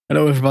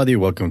Hello, everybody.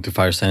 Welcome to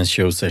Fire Science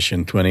Show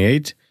session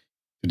 28.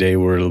 Today,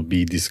 we'll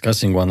be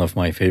discussing one of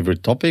my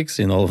favorite topics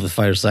in all of the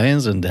fire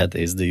science, and that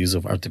is the use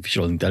of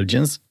artificial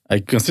intelligence. I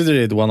consider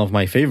it one of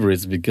my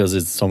favorites because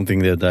it's something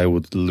that I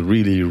would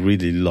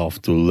really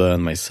love to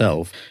learn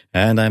myself.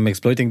 And I'm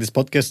exploiting this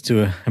podcast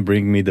to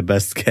bring me the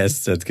best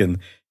guests that can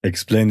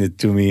explain it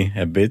to me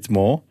a bit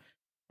more.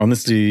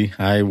 Honestly,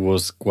 I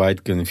was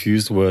quite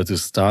confused where to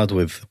start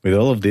with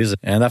all of this.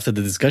 And after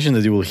the discussion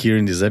that you will hear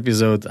in this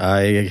episode,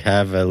 I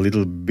have a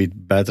little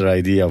bit better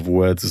idea of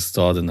where to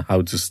start and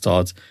how to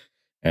start.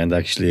 And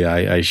actually,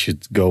 I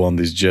should go on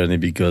this journey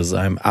because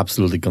I'm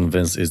absolutely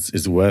convinced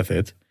it's worth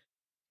it.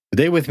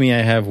 Today with me,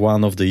 I have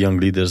one of the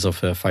young leaders of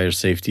fire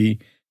safety.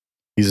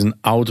 He's an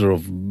author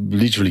of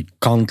literally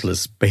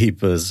countless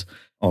papers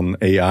on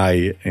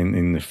AI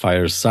in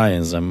fire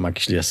science. I'm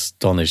actually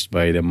astonished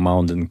by the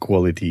amount and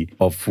quality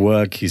of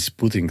work he's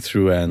putting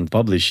through and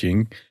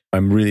publishing.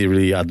 I'm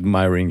really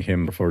admiring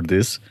him for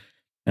this.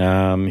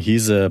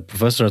 He's a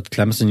professor at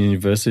Clemson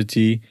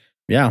University.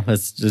 Yeah,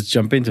 let's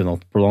jump into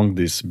not prolong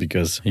this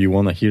because you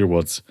want to hear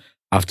what's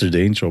after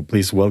the intro.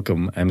 Please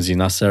welcome MZ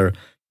Nasser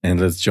and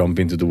let's jump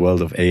into the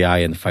world of AI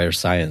and fire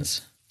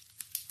science.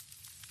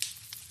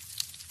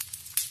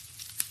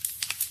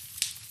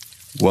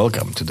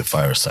 Welcome to the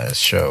Fire Science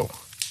Show.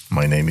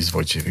 My name is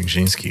Wojciech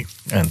Węgrzyński,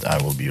 and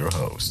I will be your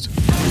host.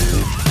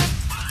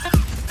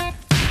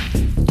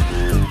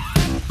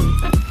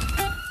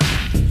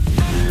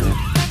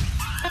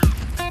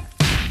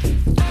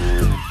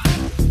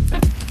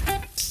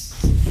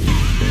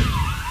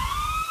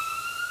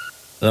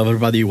 Hello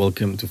everybody,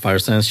 welcome to Fire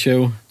Science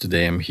Show.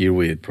 Today I'm here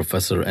with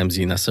Professor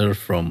MZ Nasser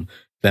from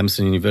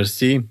Clemson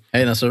University.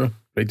 Hey Nasser.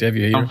 Great to have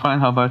you here. I'm fine.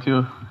 How about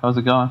you? How's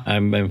it going?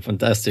 I'm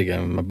fantastic.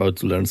 I'm about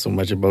to learn so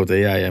much about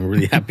AI. I'm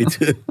really happy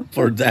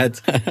for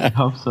that. I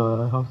hope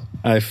so.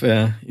 I've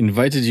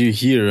invited you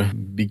here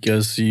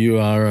because you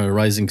are a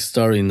rising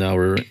star in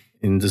our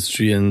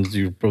industry and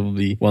you're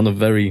probably one of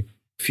very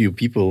few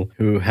people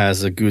who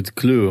has a good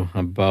clue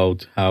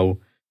about how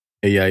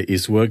AI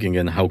is working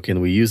and how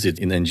can we use it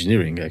in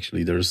engineering.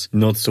 Actually, there's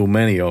not so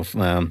many of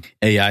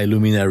AI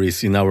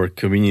luminaries in our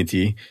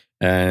community.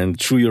 And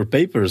through your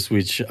papers,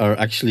 which are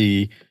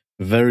actually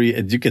very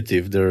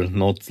educative, they're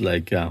not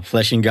like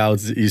fleshing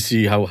out, you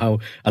see how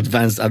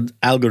advanced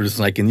algorithms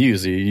I can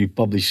use. You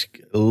publish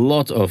a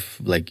lot of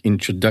like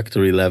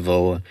introductory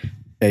level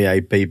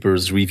AI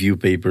papers, review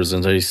papers,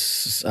 and I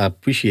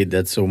appreciate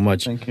that so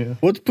much. Thank you.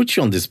 What put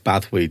you on this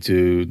pathway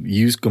to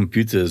use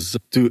computers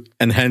to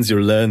enhance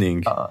your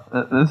learning?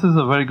 This is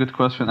a very good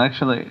question,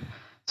 actually.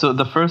 So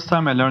the first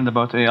time I learned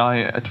about AI,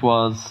 it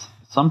was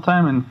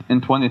sometime in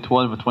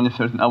 2012 or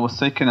 2013, I was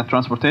taking a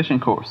transportation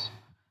course.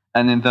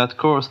 And in that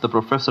course, the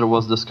professor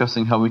was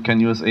discussing how we can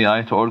use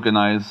AI to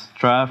organize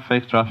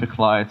traffic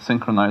lights,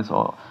 synchronize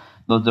all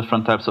those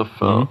different types of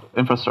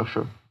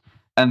infrastructure.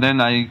 And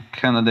then I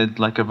kind of did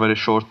like a very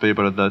short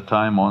paper at that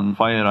time on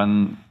fire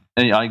and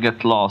AI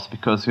get lost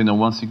because,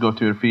 once you go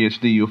to your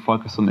PhD, you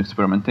focus on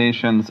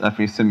experimentations,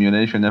 FE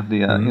simulation,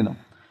 FD,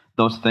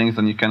 those things,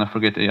 and you kind of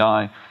forget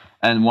AI.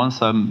 And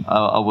once I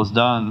was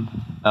done,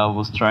 I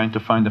was trying to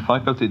find a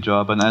faculty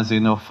job. And as you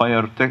know,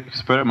 fire tech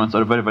experiments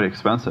are very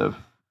expensive.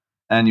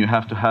 And you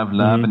have to have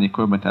lab and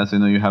equipment. As you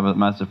know, you have a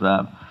massive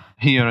lab.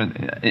 Here,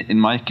 in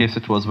my case,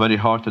 it was very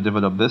hard to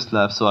develop this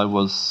lab. So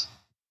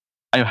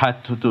I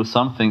had to do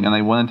something. And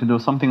I wanted to do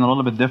something a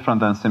little bit different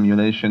than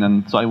simulation.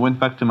 And so I went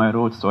back to my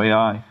roots, to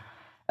AI.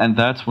 And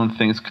that's when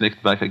things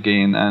clicked back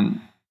again.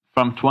 And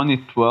from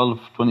 2012,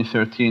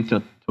 2013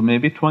 to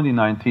maybe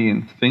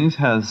 2019, things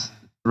has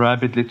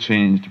rapidly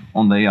changed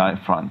on the AI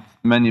front.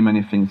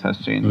 Many things has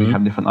changed. We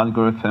have different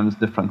algorithms,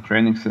 different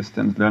training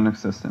systems, learning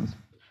systems.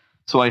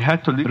 So I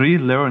had to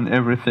relearn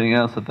everything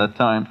else at that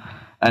time.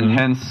 And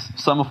hence,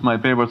 some of my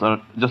papers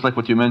are, just like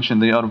what you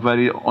mentioned, they are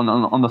very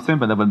on the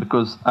simple level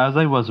because as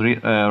I was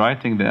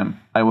writing them,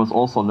 I was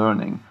also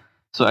learning.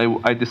 So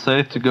I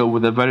decided to go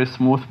with a very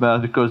smooth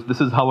path because this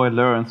is how I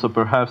learned. So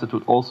perhaps it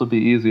would also be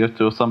easier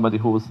to somebody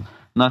who was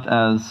not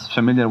as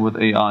familiar with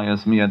AI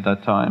as me at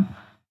that time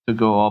to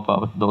go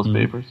about those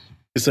papers.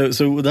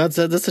 So that's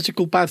such a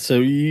cool path. So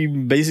you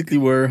basically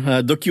were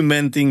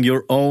documenting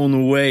your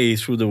own way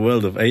through the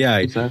world of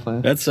AI.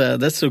 Exactly.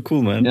 That's so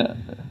cool, man. Yeah.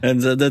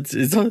 And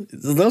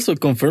it also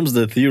confirms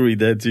the theory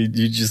that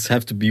you just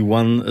have to be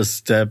one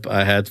step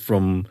ahead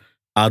from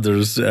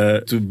others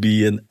to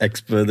be an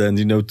expert and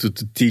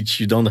to teach.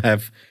 You don't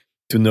have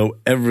to know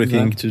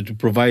everything to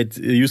provide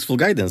useful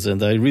guidance.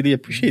 And I really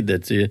appreciate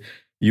that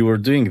you were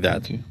doing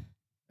that. Thank you.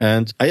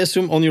 And I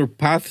assume on your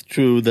path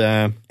through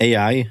the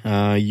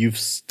AI, you've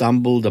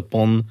stumbled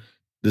upon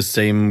the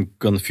same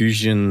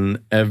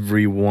confusion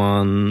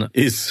everyone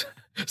is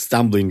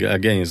stumbling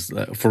against.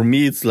 For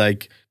me, it's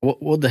like,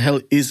 what the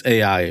hell is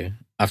AI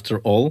after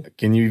all?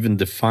 Can you even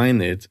define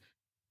it?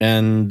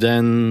 And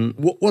then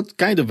what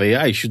kind of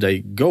AI should I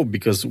go?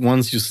 Because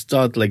once you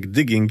start like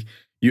digging,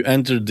 you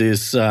enter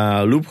this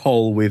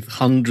loophole with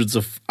hundreds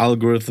of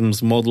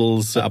algorithms,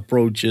 models,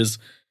 approaches,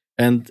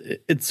 and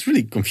it's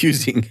really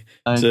confusing.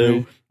 I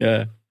agree.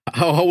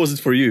 How was it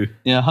for you?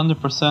 Yeah,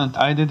 100%.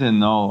 I didn't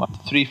know.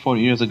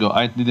 3-4 years ago,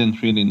 I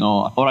didn't really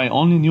know. Or I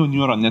only knew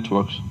neural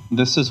networks.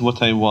 This is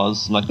what I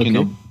was,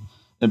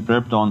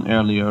 prepped on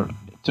earlier.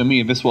 To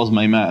me, this was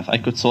my math. I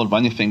could solve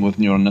anything with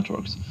neural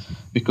networks.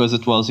 Because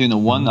it was,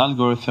 one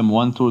algorithm,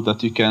 one tool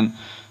that you can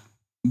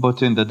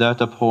put in the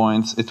data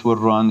points, it will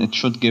run. It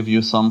should give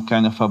you some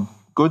kind of a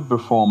good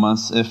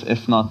performance,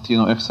 if not,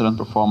 excellent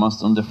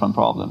performance on different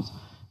problems.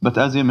 But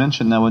as you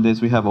mentioned,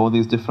 nowadays we have all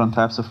these different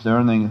types of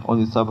learning, all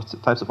these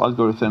types of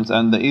algorithms.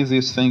 And the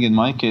easiest thing in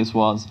my case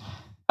was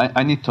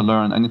I need to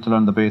learn. I need to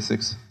learn the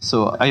basics.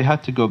 So I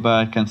had to go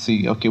back and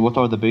see, okay, what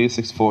are the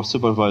basics for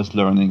supervised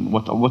learning?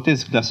 What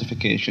is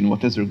classification?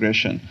 What is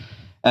regression?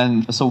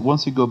 And so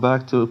once you go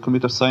back to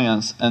computer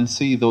science and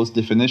see those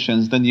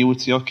definitions, then you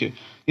would see, okay,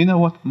 you know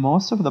what?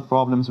 Most of the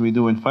problems we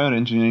do in fire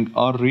engineering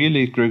are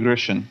really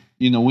regression.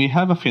 We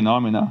have a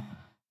phenomena.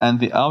 And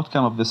the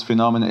outcome of this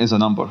phenomena is a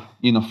number,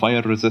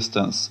 fire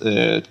resistance.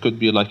 It could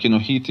be like,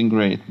 heating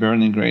rate,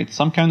 burning rate,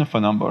 some kind of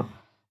a number.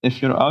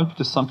 If your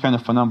output is some kind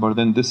of a number,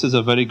 then this is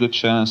a very good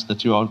chance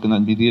that you are going to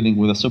be dealing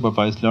with a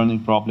supervised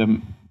learning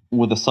problem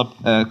with a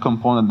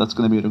sub-component that's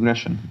going to be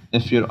regression.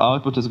 If your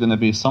output is going to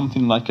be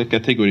something like a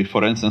category,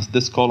 for instance,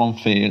 this column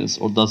fails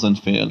or doesn't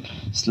fail,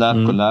 slab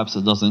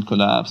collapses, doesn't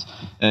collapse,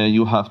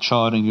 you have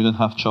charring, you don't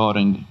have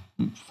charring.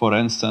 For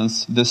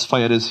instance, this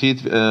fire is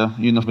heat,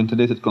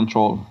 ventilated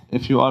control.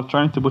 If you are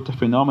trying to put a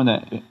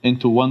phenomena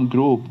into one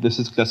group, this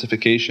is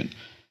classification.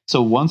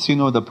 So once you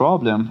know the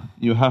problem,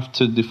 you have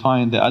to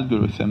define the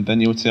algorithm.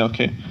 Then you would say,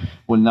 okay,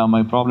 well, now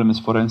my problem is,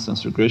 for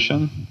instance,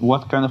 regression.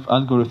 What kind of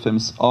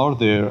algorithms are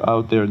there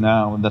out there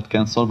now that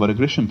can solve a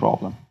regression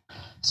problem?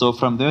 So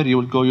from there,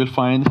 you'll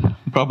find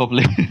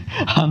probably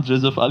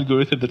hundreds of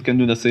algorithms that can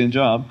do the same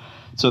job.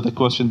 So the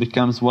question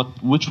becomes,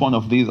 which one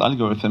of these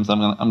algorithms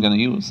I'm going to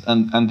use?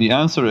 And the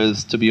answer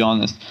is, to be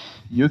honest,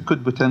 you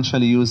could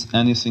potentially use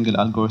any single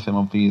algorithm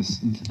of these.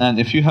 And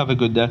if you have a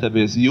good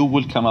database, you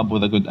will come up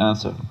with a good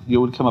answer.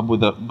 You will come up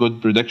with a good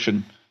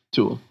prediction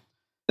tool.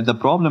 The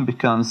problem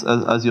becomes,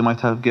 as you might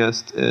have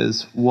guessed,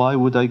 is why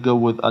would I go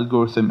with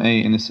algorithm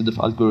A instead of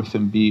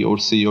algorithm B or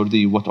C or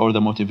D? What are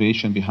the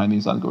motivation behind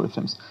these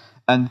algorithms?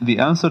 And the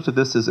answer to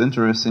this is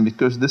interesting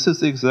because this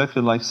is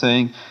exactly like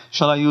saying,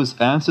 shall I use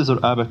ANSYS or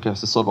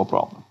Abacus to solve a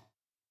problem?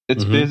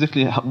 It's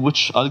basically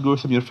which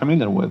algorithm you're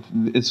familiar with.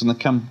 It's going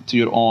to come to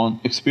your own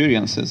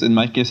experiences. In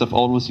my case, I've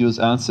always used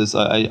ANSYS.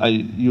 I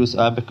use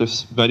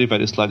Abacus very,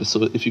 very slightly.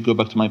 So if you go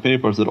back to my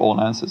papers, they're all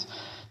ANSYS.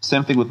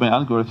 Same thing with my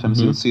algorithms.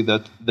 You'll see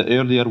that the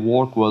earlier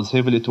work was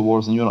heavily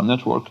towards neural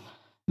network.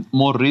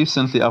 More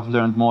recently, I've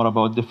learned more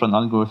about different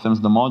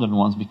algorithms, the modern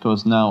ones,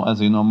 because now,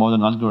 as you know,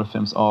 modern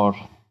algorithms are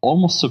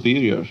almost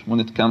superior when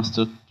it comes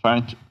to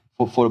trying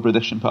for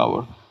prediction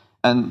power.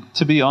 And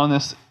to be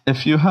honest,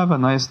 if you have a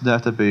nice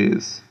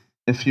database,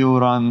 if you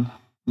run,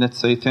 let's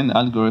say, 10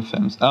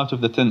 algorithms, out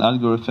of the 10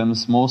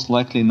 algorithms, most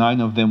likely 9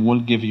 of them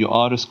will give you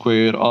R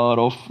squared, R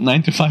of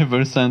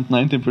 95%,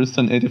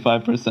 90%,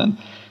 85%.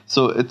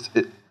 So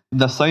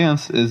the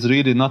science is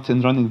really not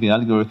in running the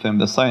algorithm.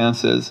 The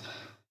science is,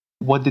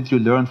 what did you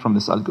learn from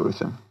this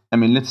algorithm? I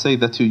mean, let's say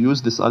that you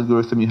use this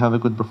algorithm, you have a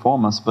good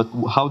performance, but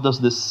how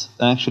does this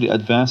actually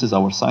advances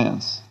our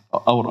science,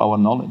 our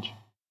knowledge?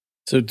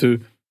 So to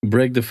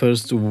break the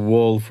first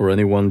wall for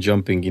anyone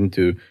jumping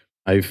into,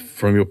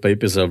 from your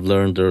papers, I've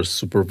learned there are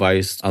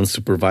supervised,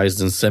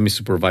 unsupervised, and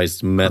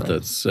semi-supervised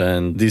methods. Right.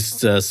 And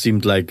this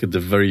seemed like the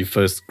very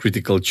first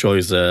critical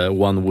choice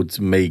one would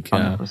make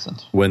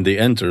when they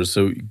enter.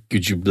 So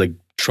could you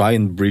try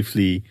and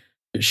briefly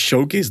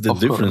showcase the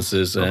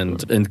differences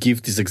and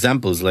give these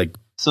examples?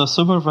 So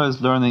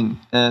supervised learning,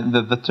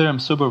 the term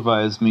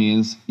supervised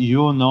means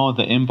you know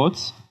the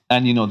inputs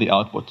and you know the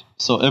output.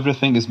 So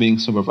everything is being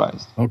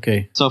supervised.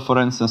 Okay. So for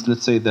instance,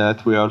 let's say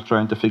that we are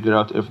trying to figure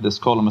out if this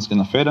column is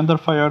going to fail under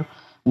fire.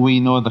 We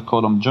know the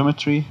column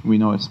geometry. We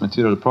know its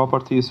material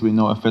properties. We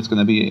know if it's going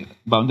to be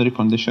boundary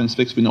conditions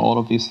fixed. We know all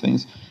of these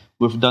things.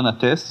 We've done a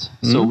test.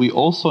 So we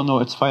also know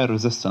its fire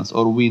resistance,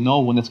 or we know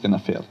when it's going to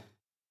fail.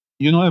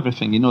 You know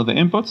everything. You know the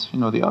inputs. You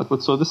know the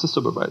outputs. So this is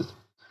supervised.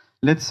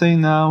 Let's say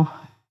now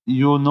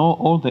you know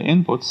all the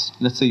inputs.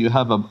 Let's say you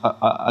have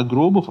a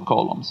group of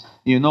columns.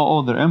 You know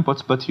all their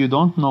inputs, but you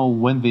don't know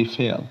when they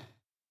fail.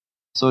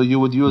 So you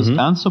would use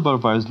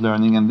unsupervised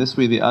learning, and this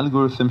way the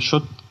algorithm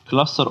should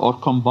cluster or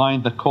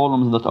combine the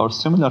columns that are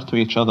similar to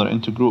each other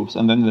into groups.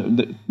 And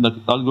then the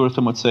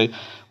algorithm would say,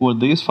 well,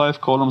 these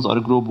 5 columns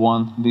are group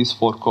 1, these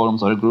 4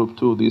 columns are group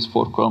 2, these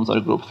 4 columns are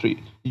group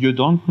 3. You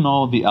don't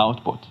know the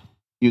output.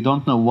 You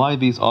don't know why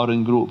these are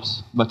in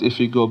groups. But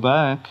if you go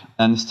back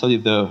and study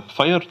the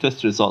fire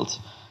test results,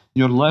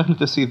 you're likely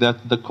to see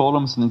that the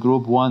columns in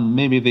group 1,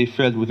 maybe they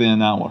failed within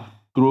an hour.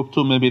 Group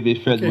 2, maybe they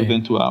failed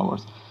within 2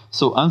 hours.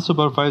 So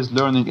unsupervised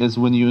learning is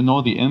when you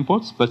know the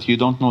inputs, but you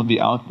don't know the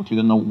output. You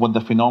don't know what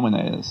the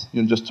phenomena is.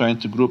 You're just trying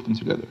to group them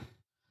together.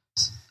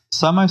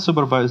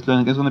 Semi-supervised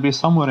learning is going to be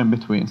somewhere in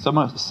between.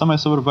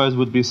 Semi-supervised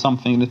would be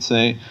something, let's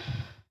say,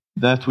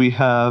 that we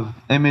have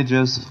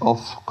images of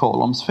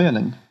columns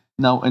failing.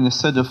 Now,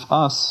 instead of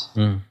us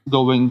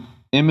going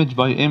image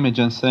by image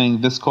and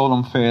saying this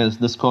column fails,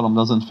 this column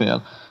doesn't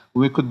fail,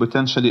 we could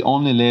potentially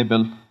only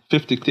label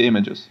 50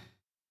 images.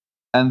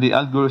 And the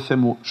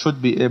algorithm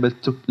should be able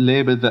to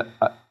label the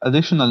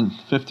additional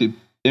 50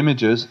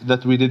 images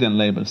that we didn't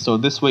label. So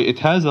this way, it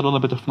has a little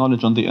bit of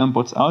knowledge on the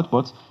inputs,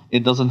 outputs.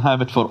 It doesn't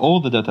have it for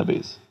all the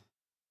database.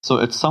 So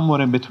it's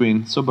somewhere in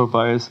between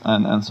supervised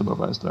and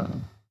unsupervised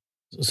learning.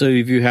 So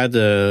if you had,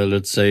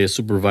 let's say, a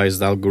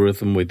supervised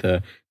algorithm with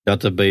a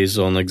database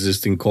on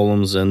existing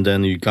columns, and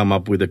then you come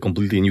up with a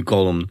completely new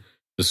column,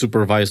 the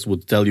supervised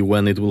would tell you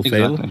when it will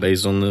fail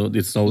based on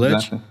its knowledge.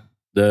 Exactly.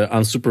 The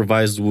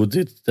unsupervised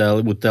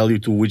would tell you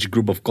to which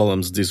group of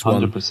columns this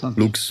 100%. One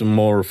looks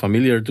more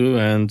familiar to,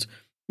 and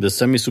the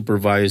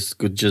semi-supervised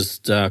could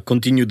just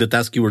continue the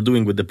task you were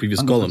doing with the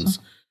previous 100%. Columns.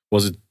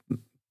 Was it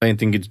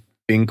painting it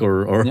pink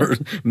or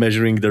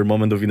measuring their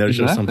moment of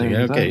inertia or something?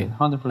 Exactly. Okay,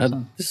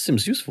 100%. This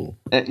seems useful.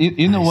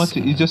 You know what?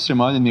 You just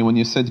reminded me when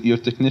you said your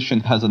technician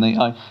has an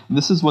AI.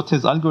 This is what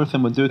his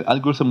algorithm would do. The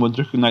algorithm would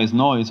recognize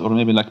noise, or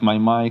maybe like my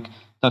mic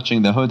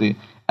touching the hoodie,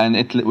 and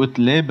it would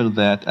label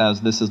that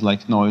as this is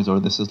like noise or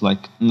this is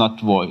like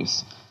not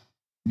voice,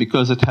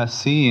 because it has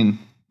seen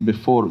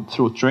before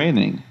through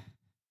training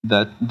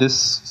that this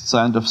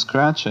sound of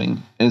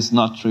scratching is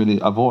not really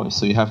a voice,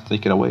 so you have to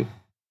take it away.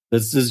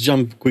 Let's just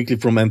jump quickly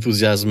from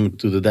enthusiasm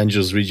to the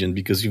dangerous region,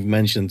 because you've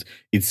mentioned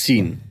it's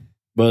seen,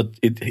 but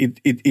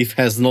it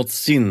has not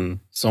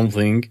seen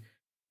something,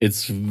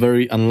 it's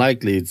very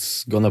unlikely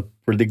it's gonna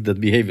predict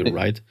that behavior,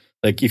 right?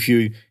 Like if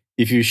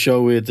you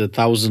show it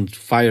 1,000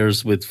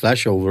 fires with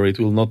flashover, it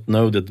will not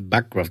know that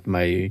backcraft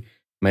may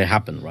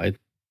happen, right?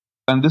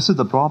 And this is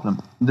the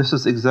problem. This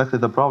is exactly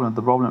the problem.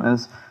 The problem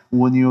is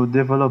when you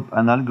develop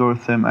an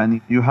algorithm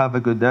and you have a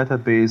good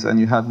database and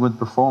you have good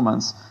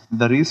performance,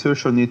 the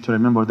researcher needs to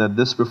remember that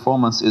this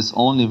performance is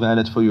only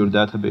valid for your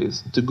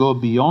database. To go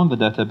beyond the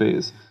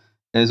database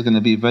is going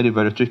to be very,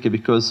 very tricky,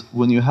 because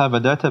when you have a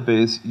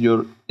database,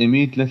 you're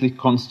immediately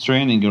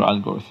constraining your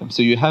algorithm.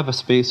 So you have a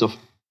space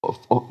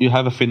you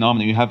have a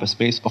phenomenon, you have a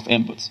space of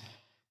inputs.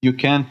 You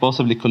can't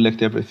possibly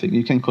collect everything.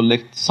 You can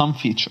collect some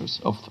features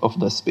of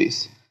the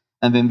space.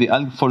 And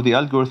then for the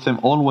algorithm,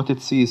 all what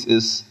it sees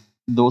is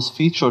those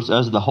features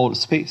as the whole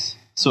space.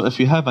 So if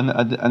you have an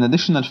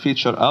additional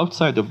feature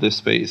outside of this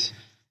space,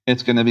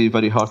 it's going to be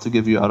very hard to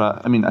give you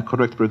a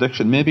correct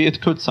prediction. Maybe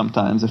it could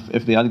sometimes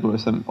if the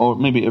algorithm, or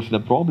maybe if the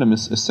problem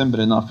is simple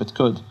enough, it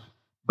could.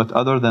 But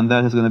other than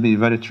that, it's going to be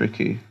very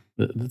tricky.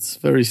 That's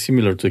very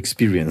similar to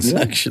experience,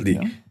 actually.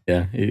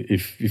 Yeah.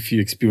 If you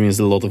experience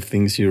a lot of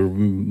things, you're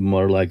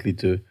more likely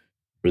to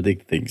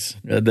predict things.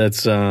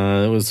 That's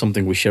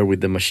something we share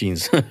with the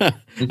machines,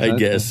 exactly. I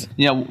guess.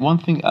 Yeah, one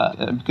thing,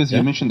 because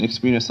you mentioned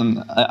experience,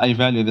 and I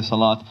value this a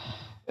lot.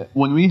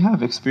 When we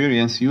have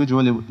experience,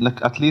 usually,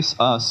 like at least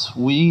us,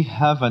 we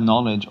have a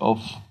knowledge of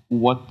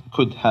what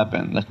could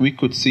happen. Like we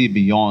could see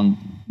beyond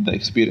the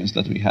experience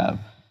that we have.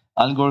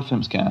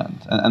 Algorithms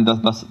can't, and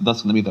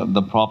that's going to be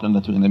the problem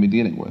that we're going to be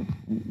dealing with.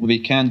 They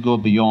can't go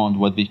beyond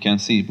what they can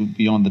see,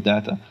 beyond the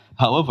data.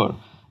 However,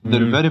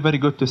 they're very, very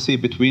good to see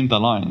between the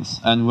lines,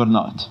 and we're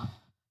not.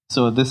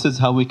 So this is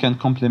how we can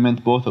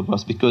complement both of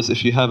us, because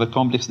if you have a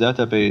complex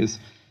database,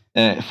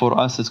 for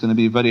us it's going to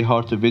be very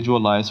hard to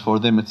visualize. For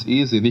them it's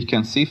easy. They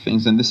can see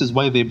things, and this is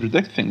why they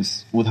predict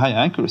things with high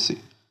accuracy.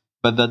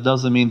 But that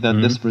doesn't mean that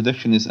this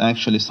prediction is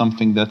actually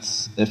something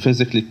that's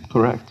physically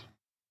correct.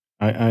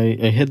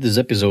 I had this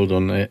episode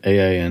on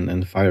AI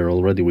and fire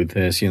already with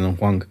Xian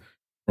Huang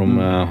from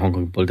Hong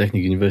Kong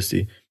Polytechnic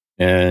University.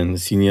 And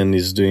Xian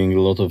is doing a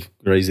lot of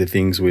crazy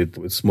things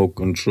with smoke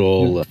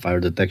control,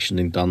 fire detection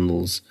in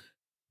tunnels.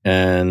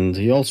 And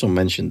he also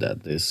mentioned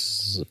that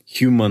this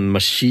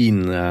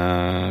human-machine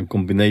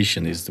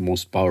combination is the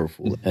most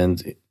powerful.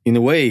 And in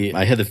a way,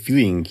 I had a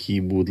feeling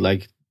he would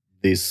like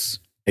this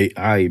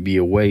AI be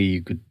a way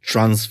you could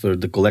transfer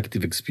the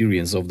collective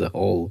experience of the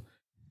whole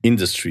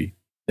industry.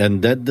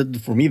 And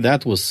that for me,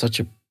 that was such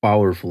a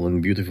powerful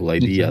and beautiful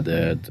idea,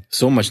 that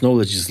so much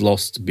knowledge is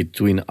lost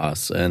between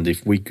us. And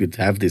if we could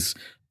have this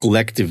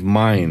collective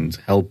mind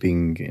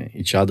helping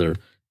each other,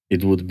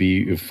 it would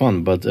be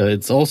fun. But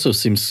it also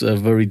seems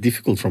very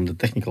difficult from the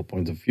technical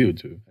point of view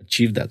to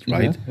achieve that,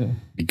 right? Yeah.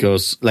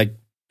 Because like,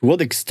 to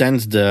what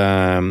extent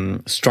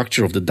the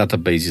structure of the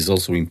database is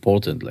also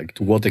important? Like,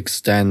 to what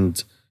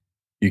extent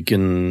you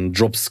can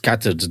drop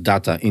scattered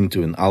data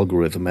into an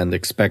algorithm and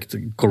expect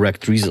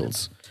correct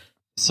results?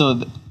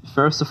 So,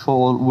 first of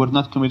all, we're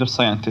not computer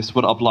scientists,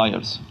 we're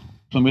appliers.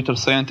 Computer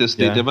scientists,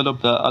 they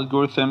develop the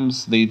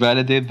algorithms, they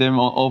validate them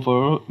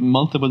over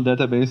multiple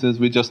databases.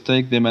 We just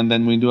take them and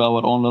then we do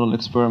our own little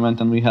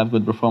experiment and we have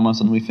good performance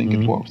and we think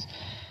it works.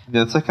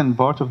 The second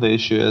part of the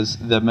issue is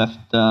the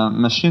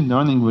machine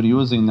learning we're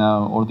using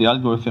now, or the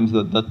algorithms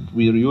that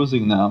we're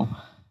using now,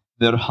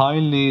 they're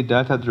highly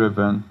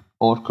data-driven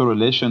or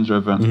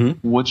correlation-driven,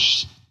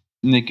 which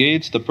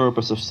negates the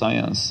purpose of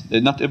science.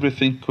 Not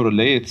everything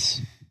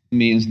correlates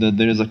means that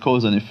there is a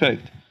cause and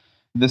effect.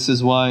 This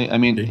is why,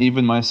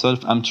 even myself,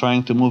 I'm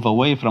trying to move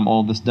away from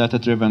all this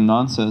data-driven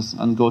nonsense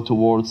and go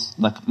towards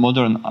like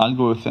modern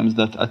algorithms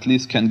that at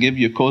least can give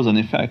you cause and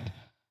effect.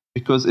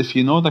 Because if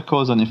you know the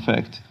cause and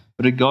effect,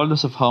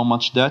 regardless of how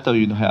much data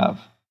you have,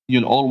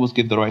 you'll always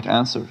get the right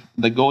answer.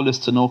 The goal is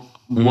to know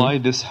why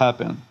this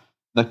happened.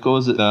 The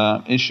cause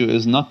issue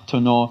is not to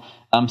know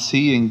I'm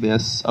seeing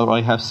this or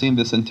I have seen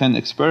this in 10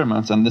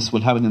 experiments and this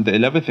will happen in the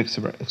 11th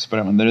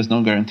experiment. There is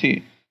no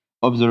guarantee.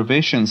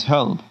 Observations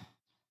help.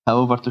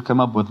 However, to come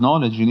up with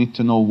knowledge, you need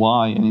to know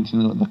why, you need to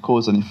know the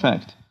cause and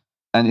effect.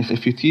 And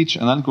if you teach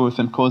an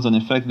algorithm cause and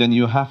effect, then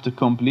you have to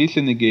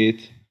completely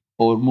negate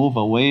or move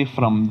away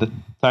from the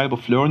type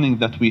of learning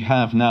that we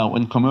have now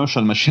in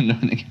commercial machine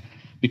learning.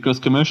 Because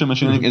commercial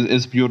machine learning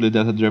is purely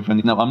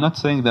data-driven. Now, I'm not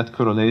saying that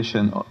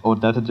correlation or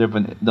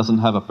data-driven doesn't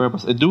have a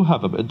purpose. It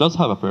does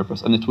have a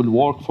purpose, and it will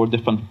work for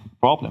different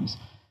problems.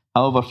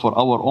 However, for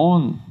our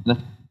own,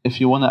 if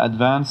you want to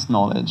advance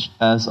knowledge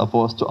as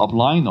opposed to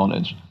apply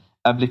knowledge,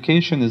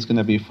 application is going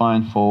to be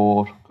fine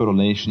for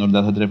correlation or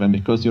data-driven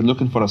because you're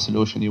looking for a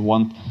solution.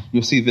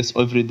 You see this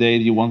every day.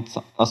 You want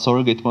a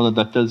surrogate model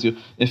that tells you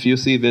if you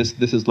see this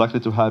is likely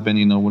to happen.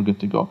 We're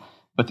good to go.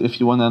 But if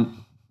you want to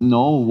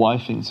know why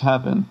things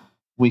happen,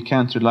 we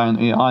can't rely on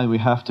AI. We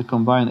have to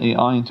combine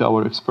AI into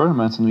our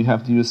experiments, and we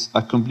have to use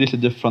a completely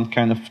different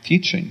kind of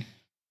teaching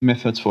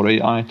methods for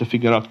AI to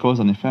figure out cause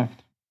and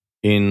effect.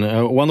 In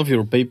one of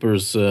your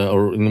papers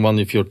or in one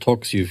of your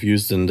talks, you've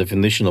used a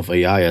definition of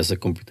AI as a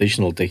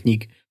computational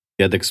technique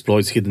that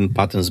exploits hidden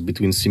patterns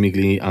between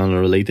seemingly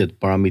unrelated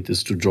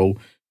parameters to draw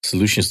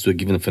solutions to a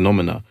given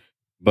phenomena.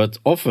 But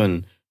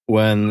often,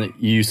 when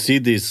you see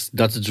this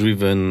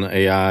data-driven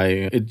AI,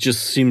 it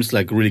just seems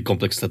like really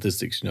complex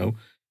statistics,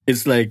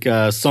 It's like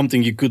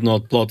something you could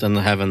not plot and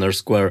have an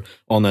R-square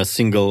on a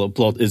single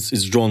plot.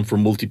 It's drawn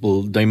from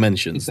multiple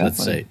dimensions,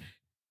 Let's say.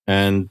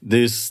 And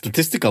this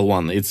statistical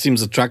one, it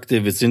seems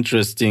attractive, it's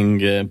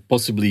interesting,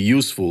 possibly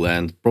useful,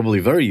 and probably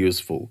very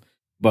useful.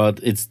 But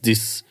it's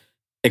this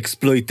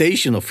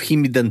exploitation of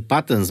hidden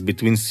patterns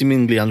between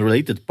seemingly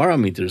unrelated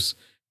parameters.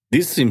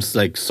 This seems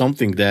like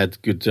something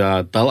that could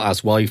tell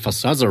us why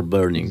facades are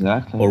burning,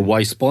 or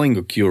why spalling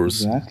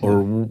occurs,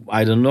 or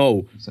I don't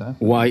know,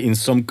 why in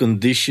some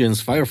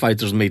conditions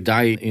firefighters may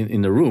die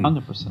in a room.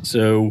 100%.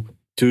 So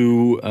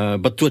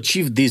but to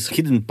achieve this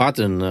hidden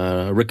pattern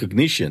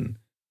recognition,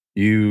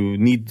 you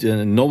need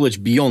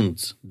knowledge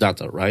beyond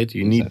data, right?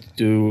 You need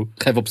to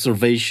have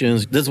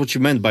observations. That's what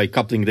you meant by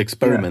coupling the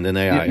experiment and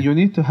AI. You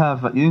need to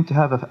have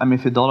a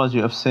methodology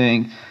of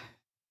saying,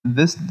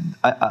 this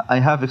I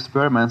have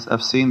experiments,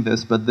 I've seen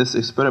this, but this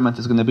experiment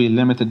is going to be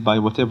limited by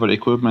whatever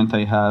equipment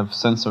I have,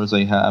 sensors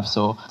I have.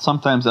 So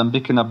sometimes I'm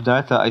picking up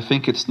data, I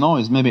think it's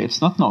noise, maybe it's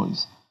not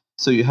noise.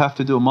 So you have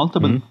to do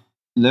multiple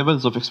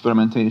levels of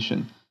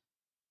experimentation,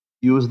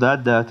 use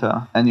that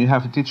data, and you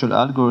have to teach your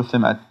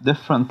algorithm at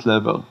different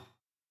level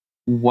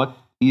what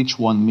each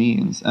one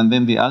means. And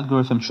then the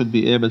algorithm should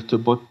be able to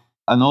put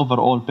an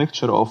overall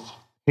picture of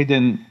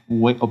hidden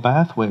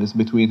pathways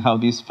between how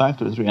these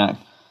factors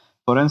react.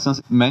 For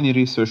instance, many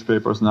research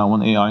papers now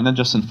on AI, not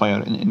just in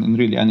fire, in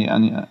really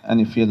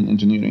any field in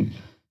engineering.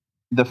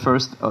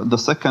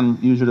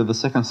 Usually the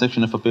second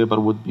section of a paper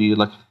would be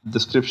like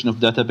description of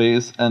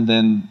database, and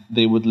then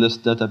they would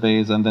list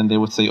database, and then they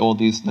would say all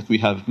these, like we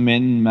have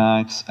min,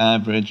 max,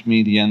 average,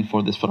 median for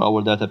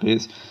our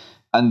database.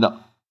 And the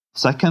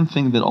second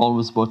thing they'll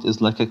always put is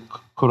like a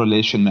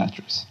correlation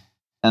matrix.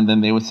 And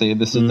then they would say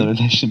this is the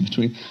relation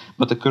between,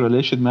 but the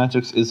correlation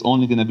matrix is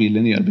only going to be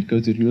linear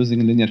because you're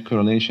using linear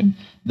correlation.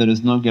 There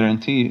is no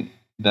guarantee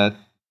that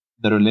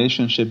the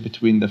relationship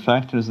between the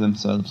factors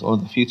themselves or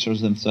the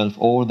features themselves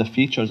or the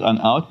features and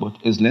output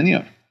is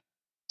linear.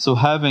 So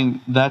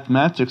having that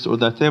matrix or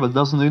that table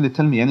doesn't really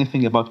tell me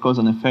anything about cause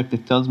and effect.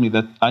 It tells me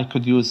that I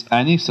could use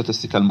any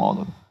statistical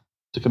model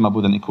to come up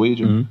with an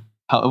equation.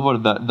 However,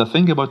 the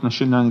thing about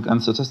machine learning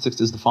and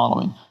statistics is the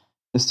following.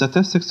 In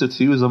statistics,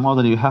 to use a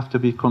model, you have to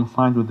be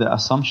confined with the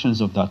assumptions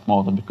of that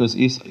model because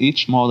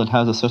each model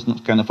has a certain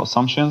kind of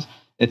assumptions.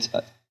 It's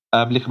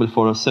applicable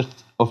for a set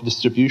of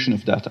distribution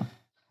of data.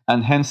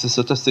 And hence, the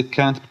statistic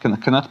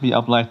cannot be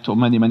applied to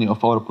many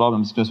of our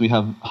problems because we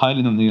have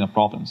highly nonlinear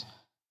problems.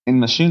 In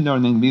machine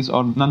learning, these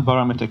are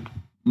non-parametric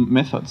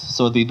methods,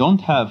 so they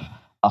don't have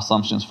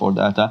assumptions for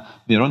data.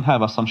 They don't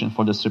have assumptions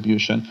for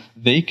distribution.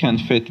 They can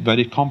fit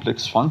very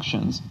complex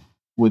functions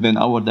within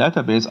our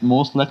database.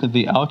 Most likely,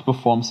 they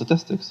outperform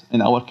statistics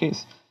in our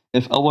case.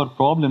 If our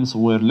problems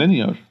were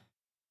linear,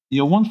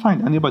 you won't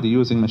find anybody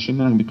using machine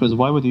learning because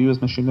why would you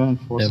use machine learning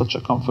for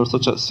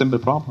such a simple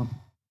problem?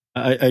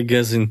 I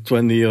guess in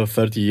 20 or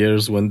 30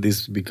 years, when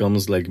this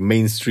becomes like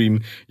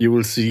mainstream, you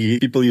will see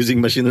people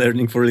using machine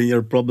learning for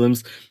linear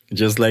problems,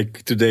 just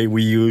like today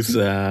we use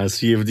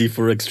CFD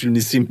for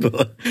extremely simple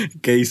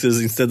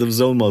cases instead of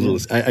zone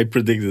models. I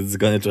predict it's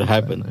going to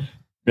happen.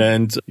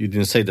 And you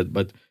didn't say that,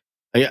 but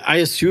I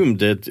assume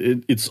that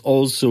it's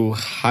also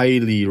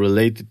highly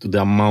related to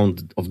the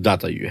amount of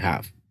data you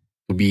have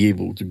to be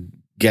able to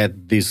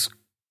get this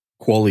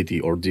quality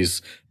or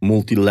these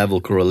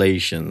multi-level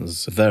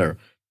correlations there.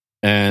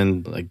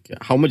 And like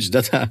how much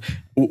data,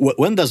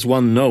 when does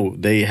one know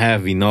they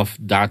have enough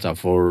data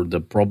for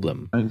the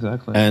problem?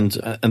 Exactly. And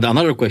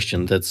another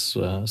question, that's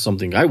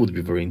something I would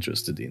be very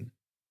interested in.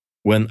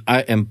 when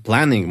I am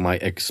planning my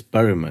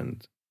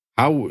experiment,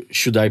 how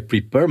should I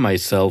prepare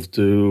myself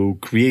to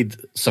create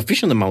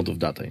sufficient amount of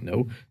data?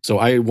 So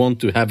I want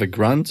to have a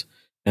grant,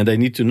 and I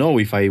need to know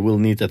if I will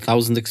need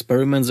 1,000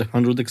 experiments,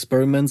 100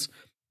 experiments,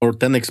 or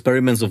 10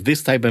 experiments of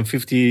this type and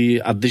 50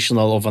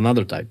 additional of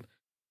another type.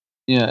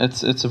 Yeah,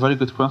 it's a very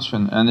good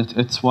question, and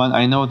it's one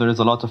I know there is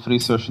a lot of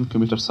research in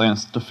computer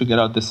science to figure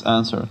out this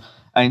answer.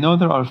 I know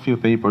there are a few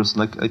papers,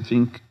 like I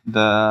think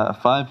the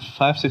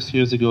 6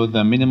 years ago,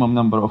 the minimum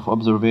number of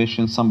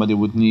observations somebody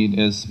would need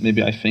is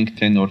maybe I think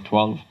 10 or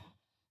 12.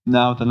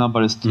 Now the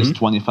number is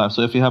 25.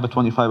 So if you have a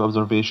 25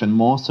 observation,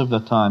 most of the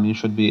time you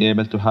should be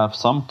able to have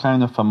some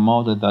kind of a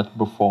model that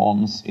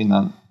performs in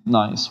a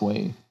nice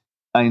way.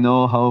 I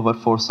know, however,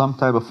 for some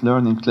type of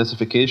learning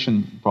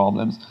classification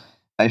problems,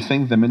 I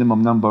think the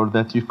minimum number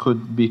that you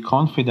could be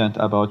confident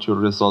about your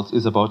results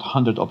is about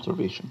 100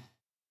 observation.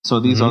 So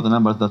these are the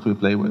numbers that we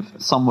play with,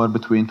 somewhere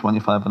between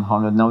 25 and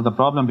 100. Now the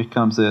problem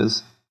becomes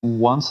is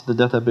once the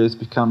database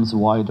becomes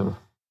wider,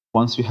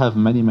 once you have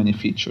many, many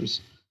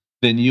features,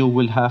 then you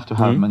will have to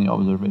have many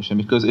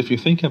observations. Because if you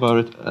think about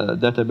it, a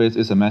database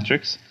is a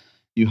matrix.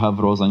 You have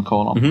rows and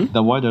columns.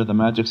 The wider the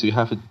matrix, you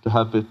have to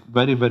have it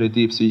very, very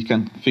deep so you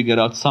can figure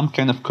out some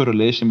kind of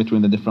correlation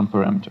between the different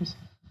parameters.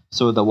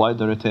 So the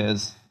wider it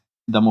is,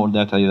 the more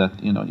data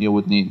that you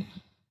would need.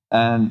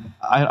 And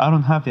I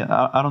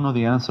don't know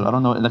the answer. I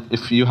don't know, like,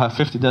 if you have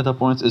 50 data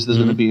points, is this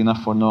going to be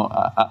enough or no?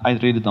 I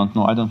really don't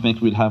know. I don't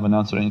think we'll have an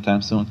answer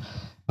anytime soon.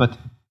 But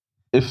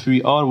if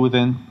we are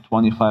within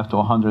 25 to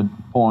 100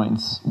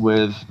 points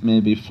with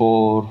maybe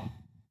 4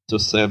 to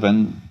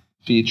 7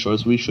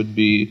 features, we should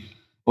be,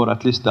 or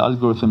at least the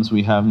algorithms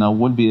we have now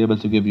will be able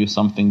to give you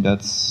something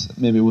that's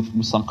maybe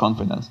with some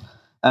confidence.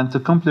 And to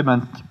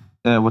complement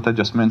what I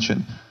just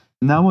mentioned,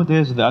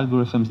 nowadays the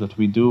algorithms that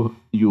we do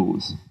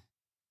use,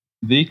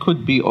 they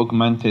could be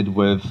augmented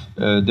with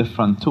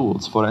different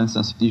tools. For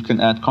instance, you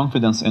can add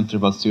confidence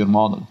intervals to your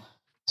model.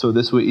 So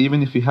this way,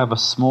 even if you have a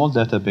small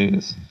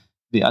database,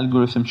 the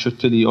algorithm should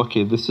tell you,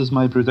 okay, this is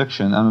my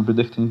prediction. I'm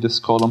predicting this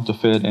column to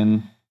fill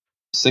in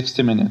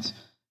 60 minutes.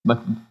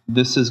 But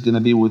this is going to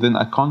be within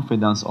a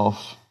confidence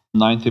of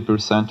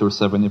 90% or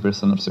 70%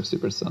 or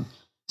 60%.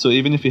 So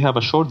even if you have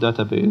a short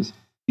database,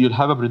 you'll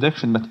have a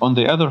prediction, but on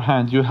the other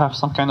hand, you have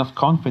some kind of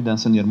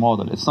confidence in your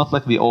model. It's not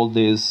like the old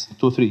days,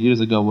 2-3 years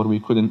ago, where we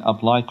couldn't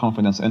apply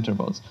confidence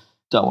intervals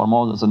to our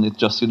models, and it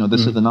just,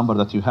 this is the number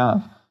that you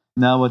have.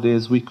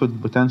 Nowadays, we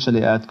could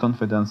potentially add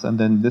confidence, and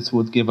then this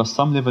would give us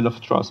some level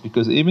of trust,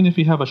 because even if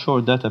you have a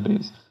short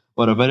database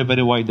or a very,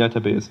 very wide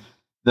database,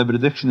 the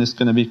prediction is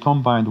going to be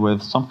combined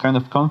with some kind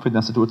of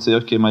confidence. It would say,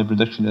 okay, my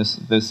prediction is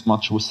this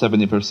much with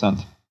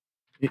 70%.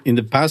 In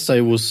the past,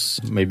 I was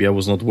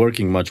not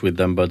working much with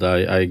them, but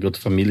I got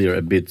familiar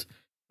a bit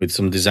with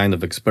some design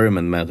of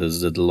experiment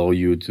methods that allow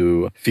you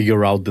to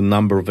figure out the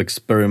number of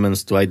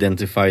experiments to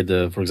identify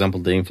for example,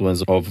 the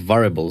influence of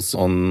variables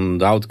on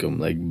the outcome,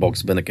 like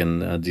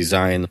Box-Benneken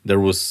design. There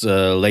was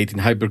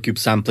latent hypercube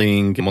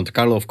sampling, Monte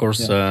Carlo, of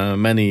course,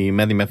 many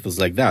methods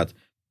like that.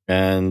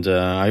 And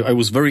I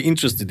was very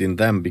interested in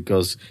them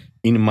because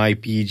in my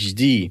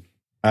PhD,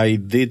 I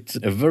did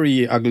a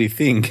very ugly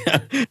thing.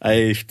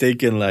 I've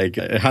taken like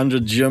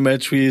 100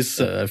 geometries,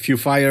 a few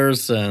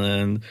fires,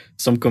 and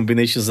some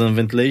combinations and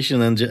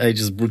ventilation, and I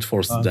just brute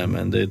forced them.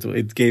 And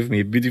it gave me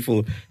a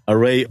beautiful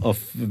array of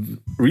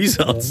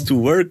results to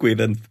work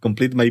with and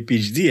complete my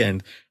PhD.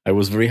 And I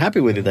was very happy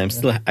with it.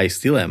 I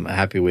still am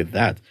happy with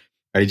that.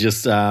 I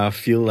just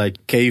feel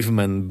like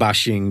caveman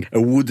bashing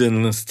a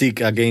wooden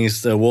stick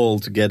against a wall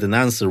to get an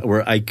answer,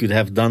 where I could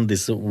have done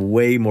this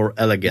way more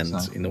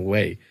elegant in a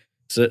way.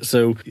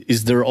 So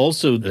is there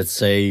also, let's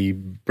say,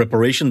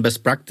 preparation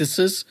best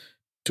practices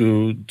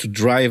to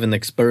drive an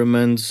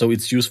experiment so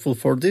it's useful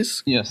for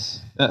this?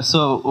 Yes.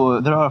 So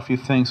there are a few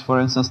things. For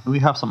instance, we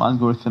have some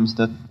algorithms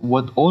that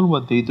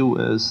what they do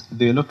is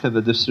they look at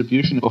the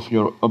distribution of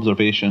your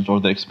observations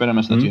or the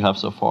experiments that you have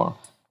so far.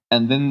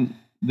 And then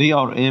they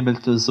are able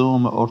to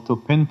zoom or to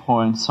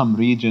pinpoint some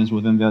regions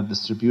within that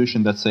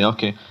distribution that say,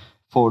 okay,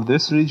 for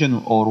this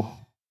region or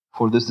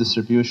for this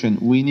distribution,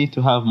 we need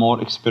to have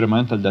more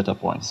experimental data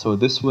points. So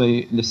this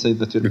way, let's say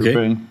that you're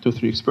preparing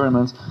 2-3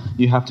 experiments,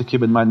 you have to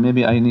keep in mind,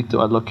 maybe I need to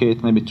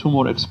allocate maybe 2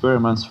 more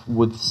experiments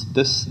with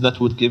this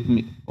that would give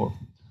me... or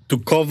to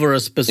cover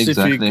a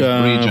specific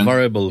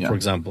variable, for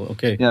example.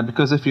 Okay. Yeah,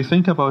 because if you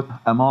think about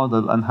a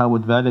model and how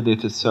it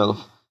validates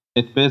itself,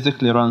 it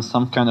basically runs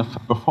some kind of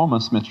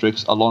performance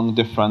metrics along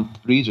different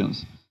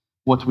regions.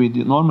 What we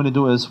normally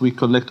do is we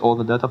collect all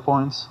the data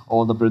points,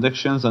 all the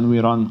predictions, and we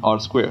run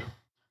R-square.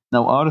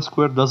 Now,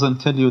 R-square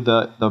doesn't tell you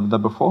the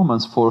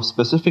performance for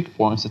specific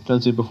points. It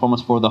tells you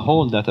performance for the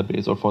whole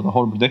database or for the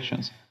whole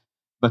predictions.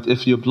 But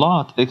if you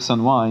plot X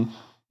and Y,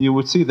 you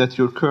would see that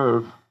your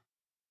curve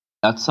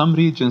at some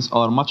regions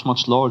are much,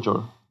 much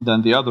larger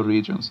than the other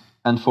regions.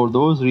 And for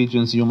those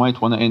regions, you might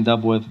want to end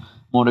up with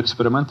more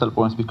experimental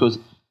points, because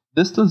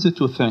this tells you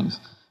 2 things.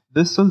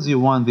 This tells you,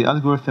 1, the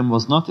algorithm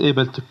was not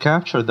able to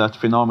capture that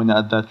phenomena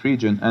at that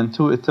region. And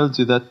 2, it tells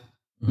you that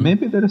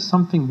maybe there is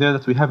something there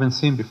that we haven't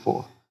seen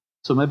before.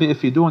 So maybe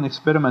if you do an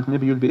experiment,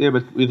 maybe you'll be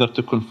able either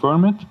to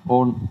confirm it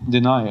or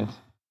deny it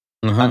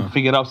and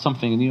figure out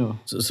something new.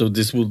 So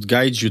this would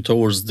guide you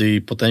towards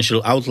the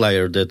potential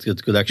outlier that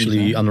it could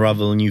actually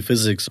unravel new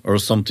physics or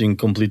something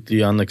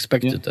completely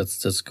unexpected. Yeah.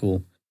 That's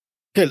cool.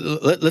 Okay,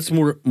 let's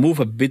move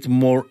a bit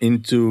more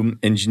into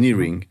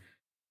engineering.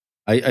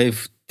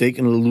 I've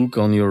taken a look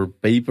on your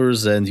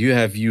papers, and you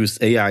have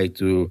used AI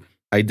to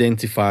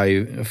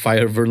identify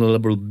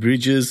fire-vulnerable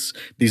bridges,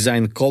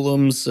 design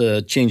columns,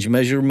 change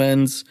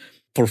measurements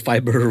for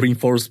fiber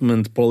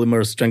reinforcement,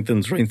 polymer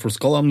strengthened reinforced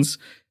columns,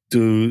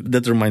 to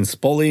determine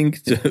spalling,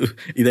 to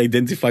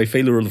identify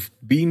failure of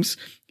beams.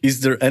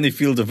 Is there any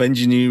field of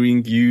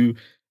engineering you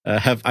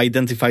have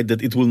identified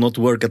that it will not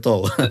work at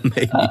all? I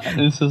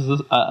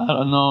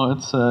don't know.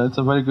 It's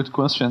a very good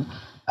question.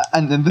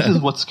 And this is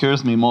what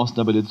scares me most,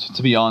 W,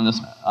 to be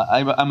honest.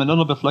 I'm a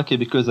little bit lucky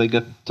because I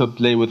get to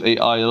play with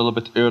AI a little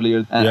bit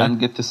earlier and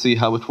get to see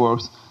how it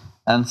works.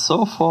 And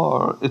so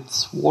far,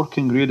 it's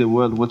working really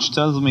well, which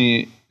tells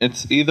me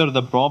it's either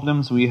the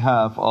problems we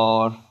have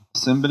are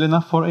simple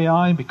enough for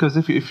AI, because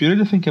if you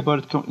really think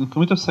about it,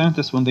 computer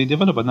scientists, when they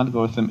develop an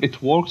algorithm,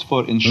 it works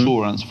for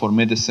insurance, for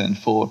medicine,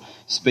 for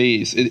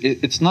space.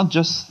 It's not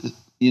just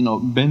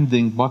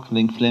bending,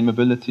 buckling,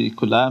 flammability,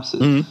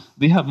 collapses.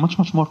 They have much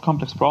more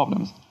complex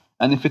problems.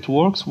 And if it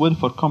works well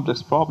for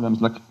complex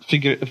problems, like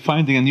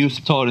finding a new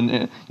star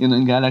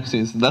in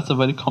galaxies, that's a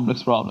very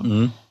complex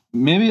problem.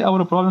 Maybe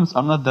our problems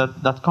are not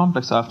that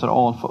complex after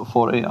all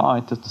for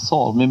AI to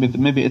solve.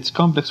 Maybe it's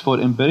complex for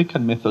empirical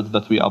methods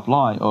that we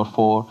apply, or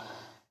for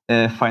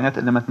finite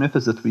element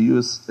methods that we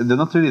use. They're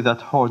not really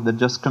that hard. They're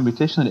just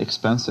computationally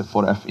expensive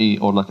for FE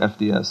or like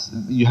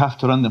FDS. You have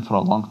to run them for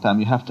a long time.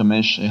 You have to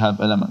mesh. You have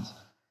elements.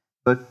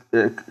 But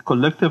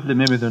collectively,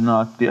 maybe they're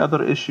not. The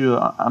other issue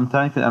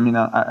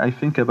I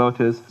think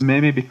about is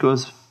maybe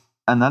because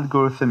an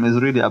algorithm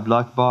is really a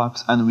black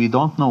box and we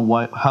don't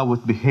know how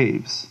it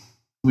behaves.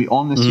 We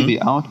only see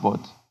the output.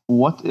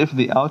 What if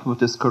the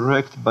output is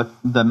correct, but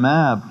the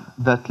map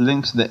that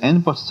links the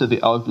inputs to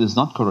the output is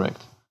not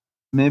correct?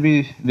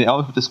 Maybe the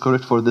output is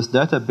correct for this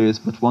database,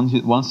 but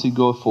once you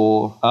go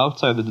for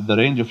outside the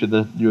range of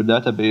your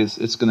database,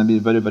 it's going to be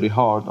very, very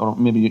hard, or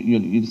maybe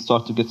you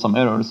start to get some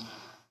errors.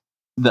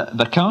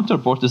 The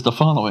counterpart is the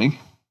following.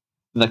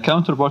 The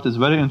counterpart is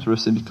very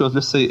interesting because,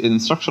 let's say in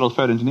structural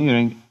fire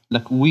engineering,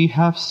 like we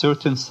have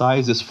certain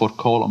sizes for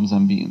columns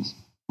and beams.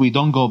 We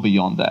don't go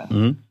beyond that.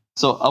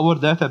 So our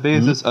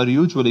databases are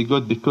usually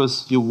good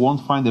because you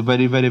won't find a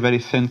very, very, very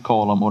thin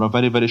column or a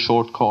very, very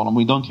short column.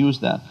 We don't use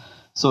that.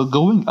 So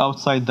going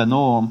outside the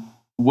norm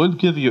will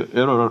give you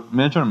error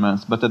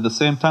measurements, but at the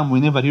same time, we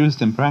never use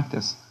it in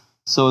practice.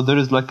 So there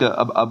is like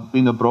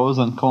a pros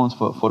and cons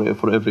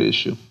for every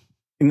issue.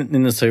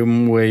 In the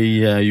same way,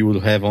 you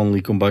would have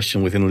only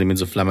combustion within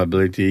limits of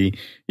flammability.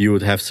 You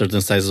would have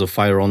certain sizes of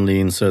fire only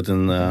in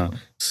certain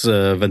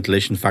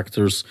ventilation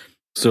factors.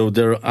 So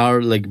there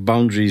are like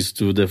boundaries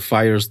to the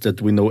fires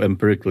that we know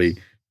empirically,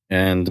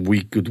 and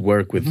we could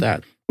work with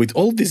that. With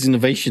all this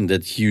innovation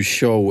that you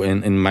show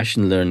in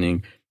machine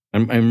learning,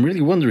 I'm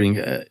really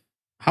wondering,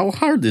 how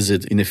hard is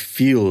it in a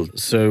field?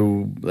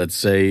 So let's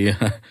say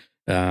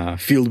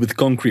field with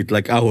concrete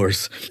like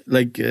ours,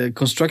 like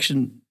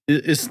construction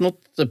is not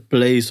a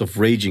place of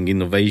raging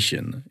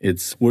innovation.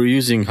 We're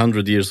using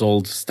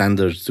 100-year-old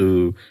standards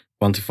to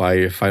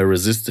quantify fire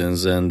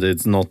resistance, and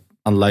it's not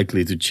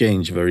unlikely to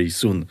change very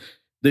soon.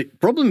 The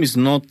problem is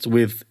not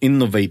with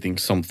innovating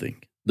something.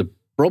 The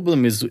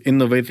problem is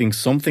innovating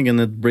something and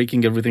then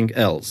breaking everything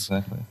else.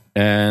 Exactly.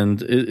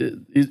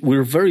 And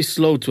we're very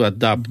slow to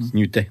adapt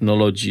new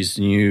technologies,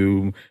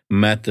 new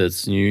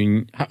methods.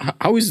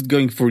 How is it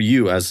going for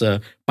you as a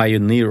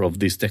pioneer of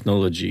this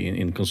technology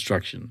in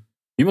construction?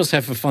 You must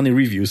have funny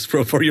reviews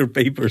for your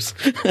papers.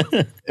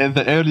 In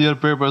the earlier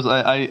papers,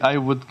 I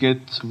would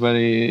get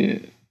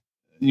very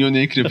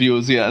unique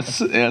reviews.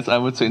 Yes, I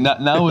would say.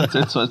 Now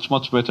it's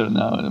much better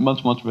now,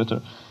 much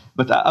better.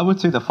 But I would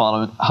say the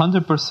following: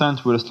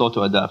 100% we're slow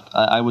to adapt.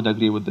 I would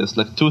agree with this.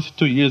 Like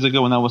two years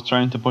ago, when I was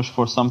trying to push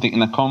for something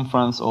in a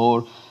conference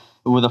or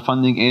with a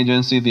funding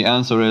agency, the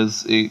answer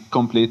is a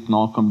complete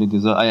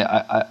disaster.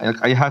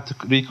 I had to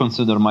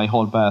reconsider my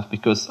whole path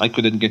because I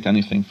couldn't get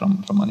anything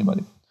from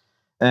anybody.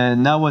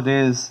 And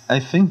nowadays, I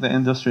think the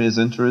industry is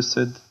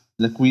interested.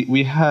 Like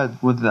we had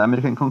with the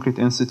American Concrete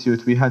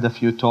Institute, we had a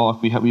few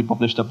talks. We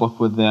published a book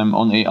with them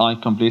on AI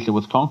completely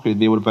with concrete.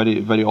 They were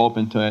very, very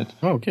open to it.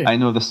 Oh, okay. I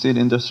know the steel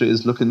industry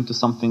is looking into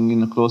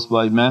something close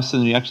by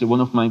masonry. Actually, one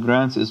of my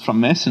grants is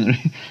from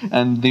masonry,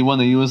 and they want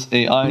to use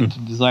AI to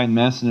design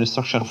masonry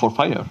structure for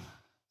fire.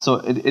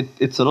 So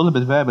it's a little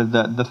bit variable.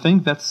 The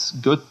thing that's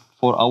good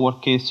for our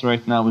case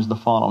right now is the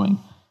following.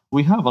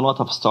 We have a lot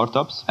of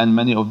startups, and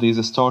many of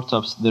these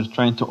startups, they're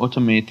trying to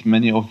automate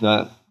many of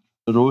the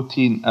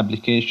routine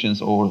applications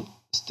or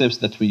steps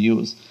that we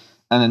use.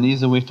 And an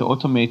easy way to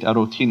automate a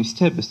routine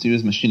step is to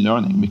use machine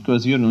learning,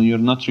 because you're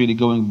not really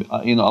going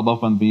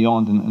above and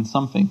beyond in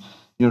something.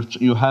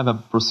 You have a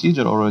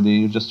procedure already.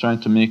 You're just trying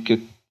to make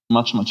it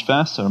much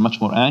faster, much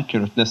more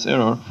accurate, less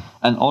error,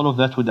 and all of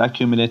that would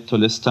accumulate to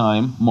less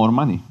time, more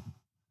money.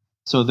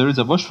 So there is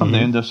a push from the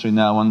industry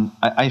now, and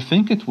I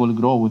think it will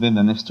grow within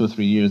the next 2 or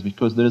 3 years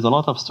because there is a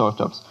lot of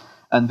startups.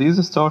 And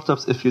these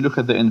startups, if you look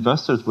at the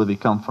investors where they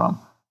come from,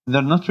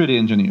 they're not really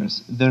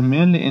engineers. They're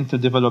mainly into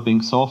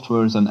developing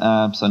softwares and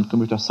apps and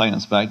computer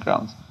science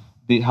backgrounds.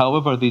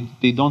 However,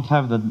 they don't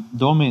have the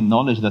domain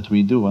knowledge that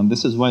we do, and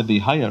this is why they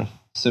hire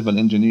civil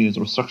engineers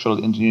or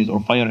structural engineers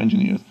or fire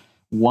engineers.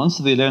 Once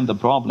they learn the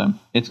problem,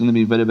 it's going to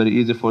be very, very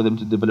easy for them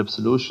to develop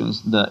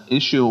solutions. The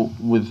issue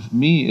with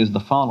me is the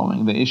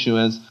following. The issue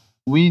is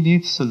we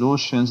need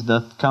solutions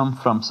that come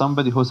from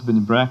somebody who's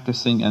been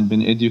practicing and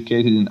been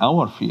educated in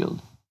our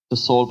field to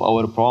solve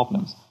our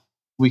problems.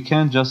 We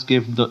can't just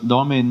give the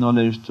domain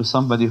knowledge to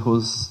somebody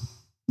who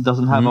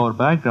doesn't have our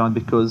background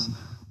because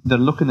they're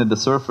looking at the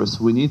surface.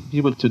 We need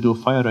people to do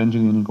fire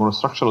engineering or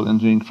structural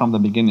engineering from the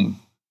beginning,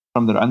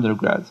 from their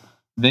undergrads.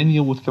 Then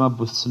you would come up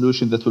with a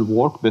solution that will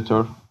work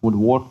better, would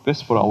work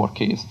best for our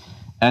case,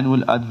 and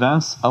will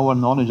advance our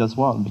knowledge as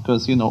well.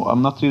 Because,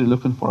 I'm not really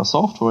looking for a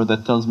software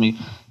that tells me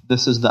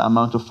this is the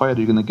amount of fire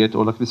you're going to get,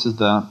 or like this is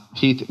the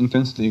heat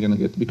intensity you're going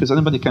to get. Because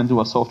anybody can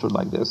do a software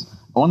like this.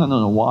 I want to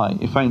know why.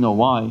 If I know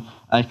why,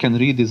 I can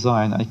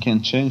redesign, I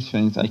can change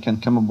things, I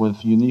can come up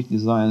with unique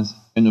designs,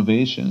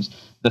 innovations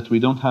that we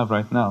don't have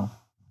right now.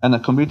 And a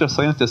computer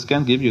scientist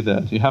can't give you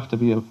that. You have to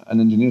be an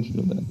engineer to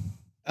do that.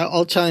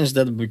 I'll challenge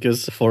that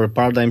because for a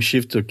paradigm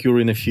shift to occur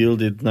in a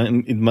field,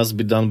 it must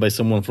be done by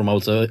someone from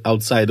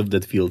outside of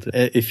that field.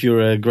 If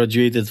you're a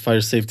graduated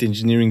fire safety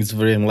engineering, it's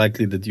very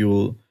unlikely that you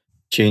will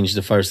change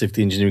the fire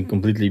safety engineering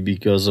completely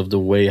because of the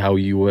way how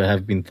you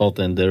have been taught,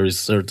 and there is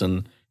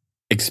certain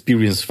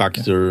experience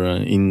factor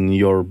in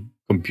your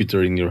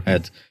computer, in your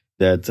head,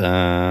 that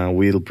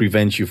will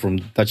prevent you from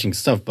touching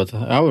stuff. But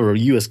however,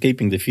 you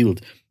escaping the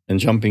field and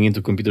jumping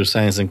into computer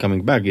science and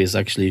coming back is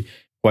actually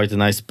quite a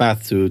nice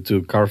path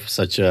to carve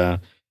such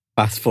a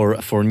path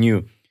for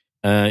new.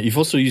 You've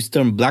also used the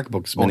term black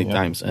box many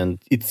times, and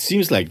it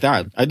seems like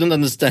that. I don't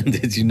understand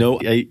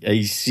it,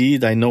 I see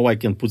it, I know I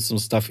can put some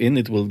stuff in,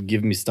 it will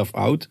give me stuff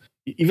out.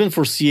 Even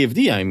for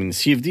CFD,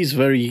 CFD is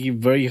very,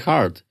 very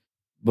hard,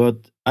 but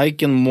I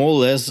can more or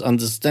less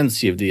understand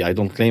CFD. I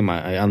don't claim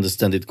I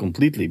understand it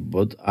completely,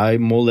 but I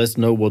more or less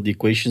know what the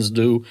equations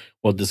do,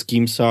 what the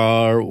schemes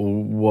are,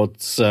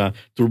 what's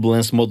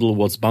turbulence model,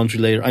 what's boundary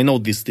layer. I know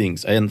these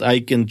things, and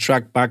I can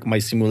track back my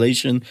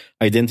simulation,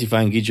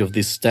 identifying each of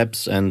these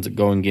steps and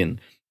going in.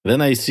 Then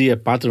I see a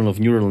pattern of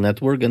neural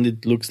network, and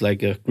it looks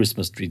like a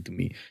Christmas tree to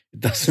me. It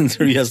doesn't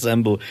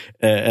reassemble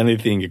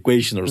anything,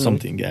 equation or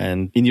something.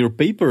 And in your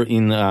paper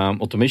in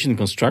Automation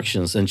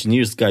Constructions,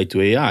 Engineer's Guide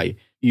to AI,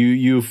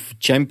 you've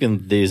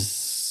championed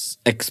this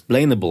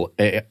explainable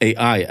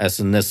AI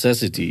as a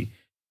necessity.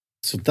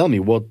 So tell me,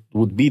 what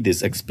would be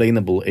this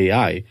explainable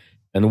AI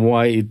and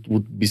why it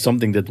would be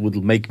something that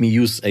would make me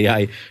use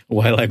AI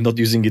while I'm not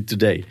using it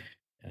today?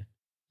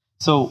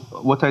 So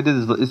what I did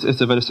is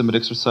it's a very simple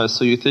exercise.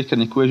 So you take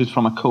an equation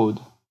from a code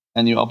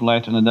and you apply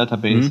it in a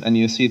database, and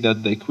you see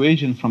that the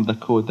equation from the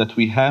code that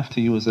we have to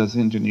use as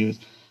engineers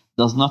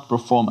does not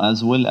perform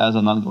as well as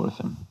an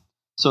algorithm.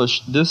 So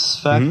this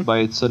fact by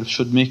itself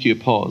should make you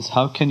pause.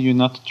 How can you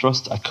not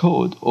trust a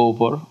code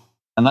over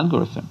an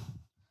algorithm?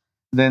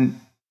 Then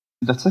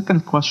the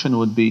second question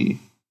would be,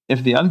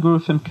 if the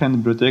algorithm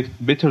can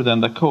predict better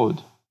than the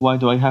code, why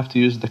do I have to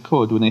use the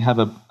code when I have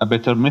a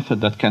better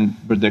method that can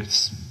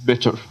predict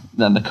better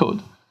than the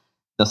code?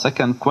 The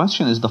second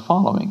question is the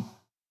following.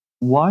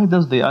 Why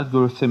does the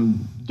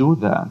algorithm do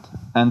that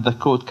and the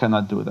code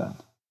cannot do that?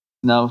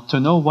 Now, to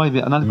know why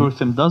an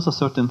algorithm does a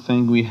certain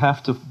thing, we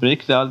have to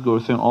break the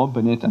algorithm,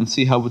 open it, and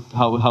see how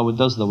it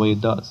does the way it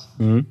does.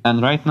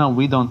 And right now,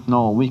 we don't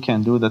know. We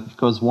can't do that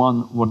because,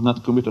 one, we're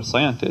not computer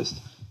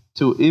scientists.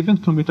 Two, even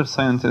computer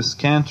scientists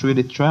can't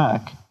really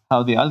track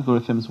how the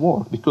algorithms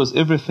work, because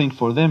everything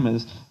for them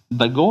is,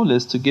 the goal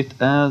is to get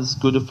as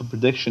good of a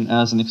prediction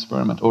as an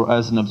experiment or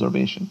as an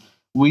observation.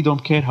 We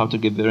don't care how to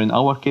get there. In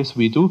our case,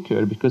 we do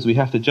care because we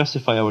have to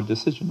justify our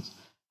decisions.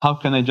 How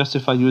can I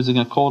justify using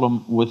a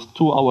column with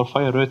 2-hour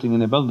fire rating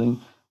in a building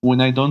when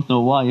I don't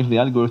know why if the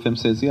algorithm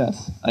says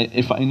yes?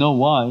 If I know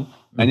why,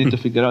 I need to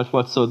figure out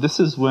what. So this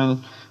is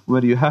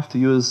where you have to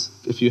use,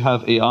 if you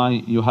have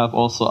AI, you have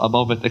also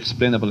above it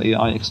explainable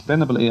AI.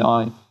 Explainable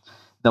AI,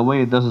 the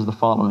way it does is the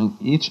following.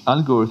 Each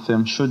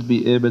algorithm should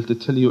be able to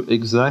tell you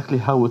exactly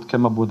how it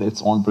came up with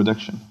its own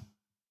prediction.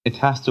 It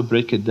has to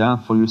break it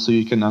down for you so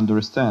you can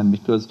understand,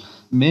 because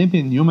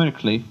maybe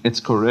numerically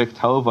it's correct.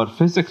 However,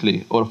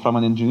 physically or from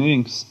an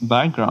engineering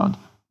background,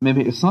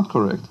 maybe it's not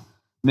correct.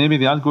 Maybe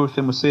the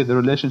algorithm will say the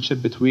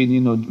relationship between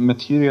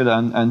material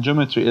and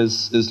geometry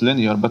is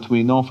linear, but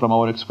we know from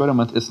our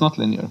experiment it's not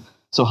linear.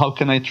 So how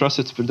can I trust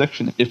its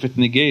prediction if it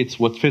negates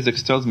what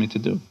physics tells me to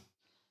do?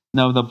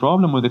 Now, the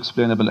problem with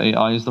explainable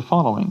AI is the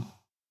following.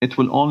 It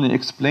will only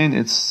explain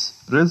its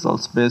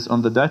results based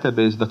on the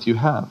database that you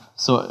have.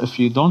 So if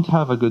you don't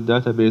have a good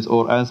database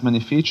or as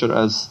many features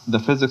as the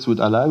physics would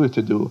allow you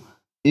to do,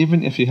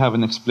 even if you have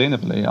an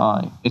explainable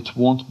AI, it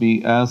won't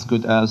be as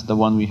good as the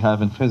one we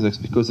have in physics,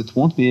 because it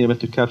won't be able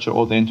to capture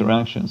all the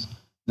interactions,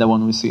 the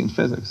one we see in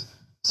physics.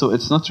 So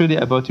it's not really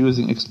about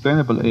using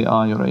explainable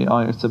AI or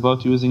AI. It's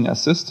about using a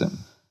system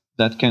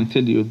that can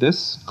tell you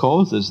this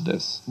causes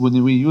this.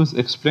 When we use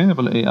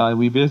explainable AI,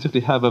 we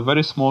basically have a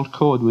very small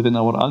code within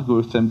our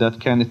algorithm that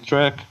can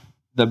track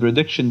the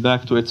prediction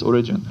back to its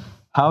origin.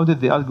 How did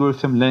the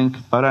algorithm link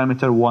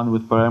parameter 1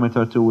 with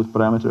parameter 2 with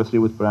parameter 3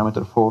 with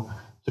parameter 4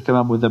 to come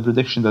up with the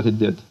prediction that it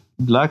did?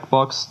 Black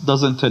box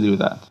doesn't tell you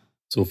that.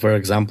 So, for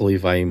example,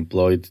 if I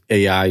employed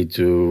AI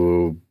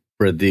to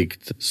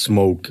predict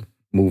smoke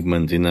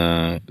movement in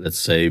a, let's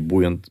say,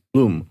 buoyant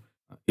plume,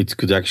 it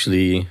could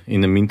actually,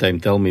 in the meantime,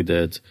 tell me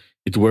that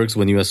it works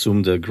when you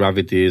assume the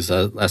gravity is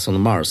as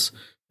on Mars,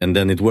 and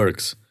then it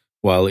works.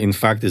 While in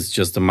fact, it's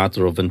just a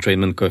matter of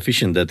entrainment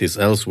coefficient that is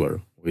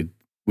elsewhere,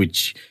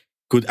 which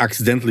could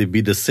accidentally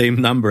be the same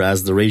number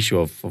as the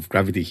ratio of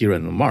gravity here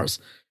and on Mars.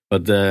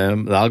 But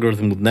the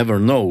algorithm would never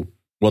know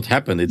what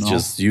happened. It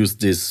just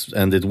used this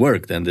and it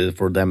worked. And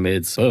for them,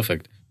 it's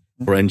perfect.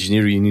 For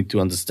engineering, you need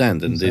to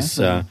understand. And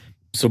exactly.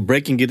 So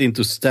breaking it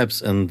into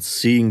steps and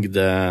seeing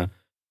the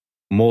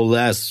more or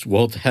less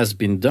what has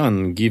been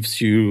done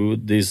gives you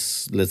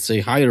this, let's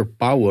say, higher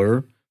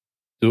power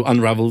to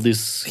unravel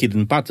these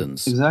hidden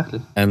patterns.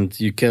 Exactly. And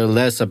you care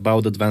less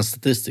about advanced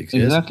statistics.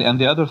 Exactly. Yes? And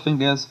the other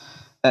thing is,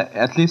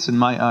 at least in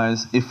my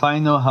eyes, if I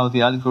know how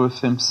the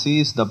algorithm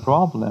sees the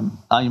problem,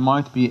 I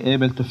might be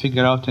able to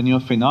figure out a new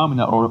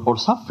phenomena or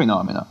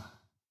sub-phenomena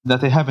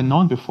that I haven't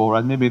known before.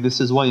 And maybe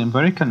this is why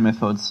empirical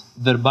methods,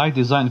 they're by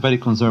design very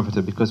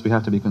conservative, because we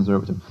have to be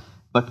conservative.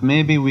 But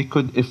maybe we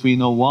could, if we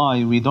know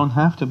why, we don't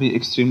have to be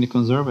extremely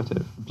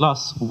conservative.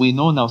 Plus, we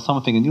know now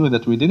something new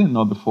that we didn't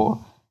know before,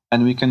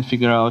 and we can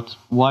figure out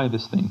why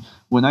this thing.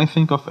 When I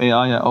think of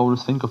AI, I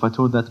always think of a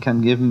tool that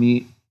can give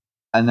me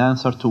an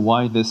answer to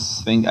why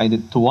this thing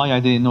to why I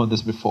didn't know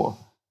this before.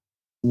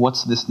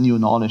 What's this new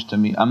knowledge to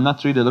me? I'm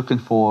not really looking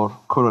for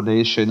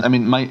correlation. I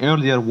mean, my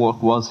earlier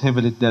work was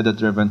heavily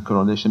data-driven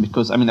correlation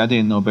because, I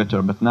didn't know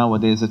better, but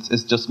nowadays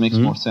it just makes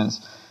more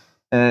sense.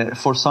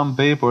 For some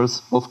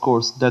papers, of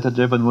course,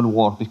 data-driven will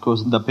work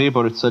because the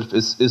paper itself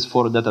is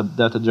for a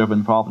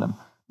data-driven problem.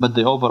 But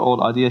the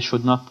overall idea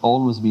should not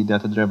always be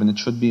data-driven. It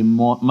should be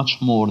much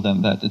more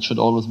than that. It should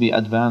always be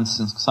advanced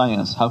in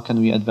science. How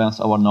can we advance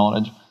our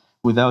knowledge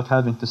without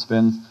having to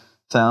spend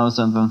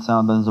thousands and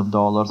thousands of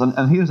dollars?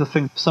 And here's the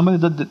thing. Somebody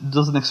that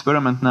does an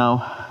experiment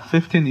now,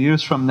 15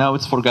 years from now,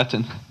 it's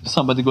forgotten.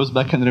 Somebody goes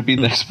back and repeat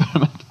the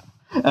experiment.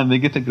 And they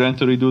get a grant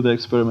to redo the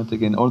experiment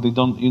again. Or they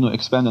don't,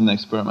 expand on the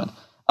experiment.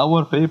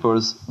 Our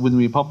papers, when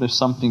we publish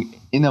something,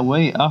 in a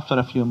way, after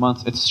a few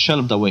months, it's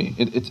shelved away.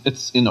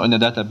 It's in a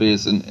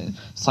database, in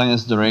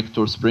Science Direct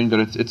or Springer,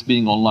 it's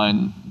being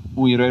online.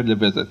 We rarely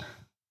visit.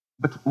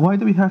 But why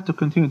do we have to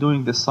continue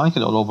doing this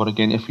cycle all over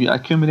again? If we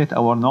accumulate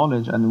our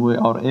knowledge and we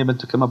are able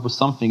to come up with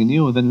something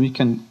new, then we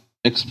can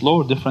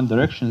explore different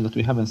directions that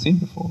we haven't seen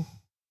before.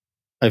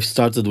 I've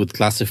started with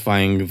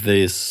classifying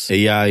this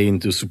AI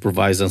into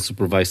supervised,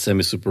 unsupervised,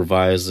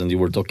 semi-supervised, and you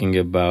were talking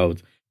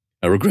about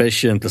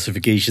regression,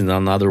 classification,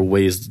 and other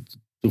ways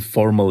to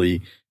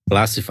formally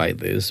classify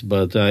this.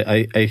 But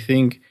I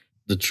think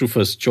the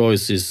truest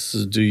choice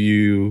is, do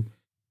you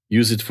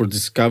use it for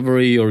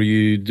discovery or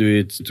you do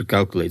it to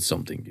calculate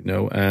something,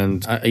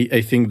 And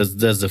I think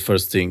that's the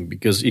first thing,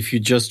 because if you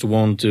just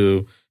want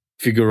to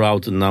figure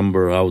out a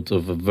number out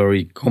of a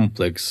very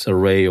complex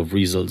array of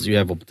results you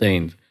have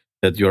obtained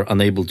that you're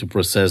unable to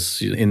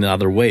process in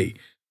another way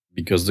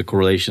because the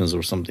correlations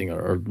or something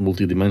are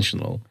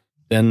multidimensional,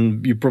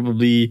 then you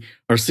probably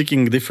are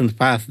seeking a different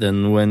path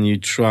than when you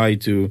try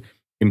to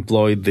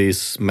employ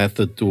this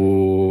method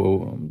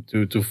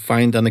to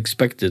find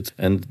unexpected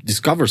and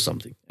discover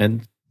something.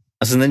 And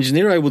as an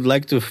engineer, I would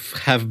like to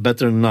have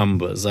better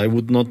numbers. I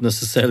would not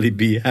necessarily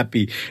be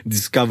happy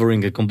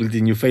discovering a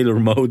completely new failure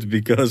mode,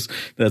 because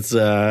that's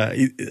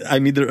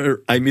I'm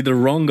either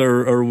wrong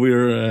or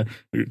we're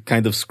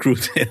kind of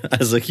screwed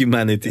as a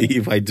humanity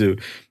if I do.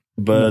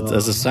 But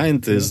as a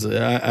scientist,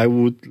 I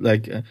would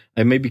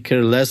I maybe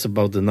care less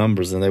about the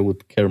numbers and I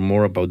would care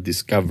more about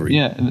discovery.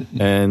 Yeah.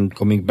 And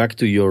coming back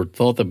to your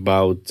thought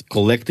about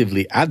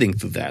collectively adding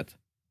to that.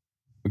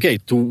 Okay,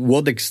 to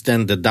what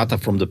extent the data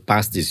from the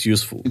past is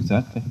useful?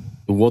 Exactly.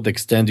 To what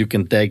extent you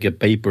can take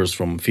papers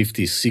from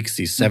 50s,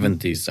 60s,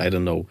 70s, I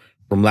don't know,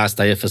 from last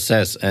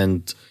IFSS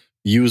and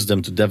use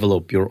them to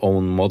develop your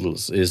own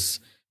models is...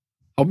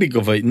 How big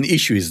of an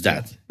issue is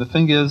that? The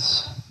thing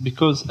is,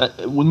 because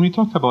when we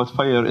talk about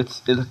fire,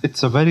 it's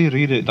a very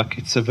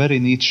it's a very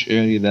niche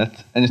area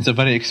and it's a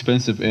very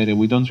expensive area.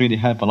 We don't really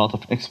have a lot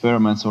of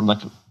experiments or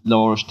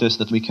large tests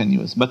that we can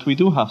use, but we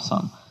do have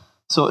some.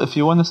 So if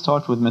you want to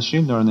start with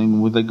machine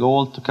learning with the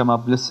goal to come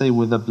up, let's say,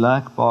 with a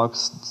black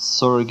box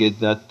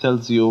surrogate that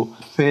tells you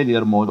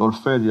failure mode or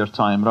failure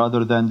time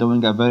rather than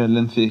doing a very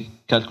lengthy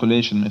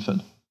calculation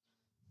method,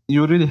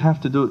 you really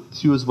have to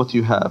use what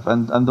you have,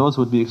 and those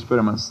would be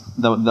experiments,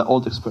 the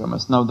old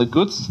experiments. Now, the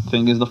good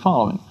thing is the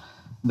following.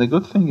 The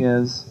good thing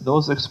is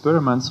those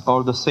experiments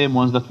are the same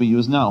ones that we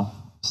use now,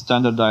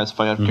 standardized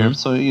fire curves.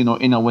 So,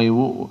 in a way,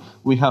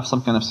 we have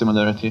some kind of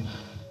similarity.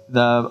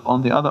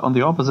 On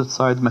the opposite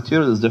side,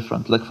 material is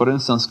different. Like for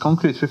instance,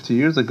 concrete 50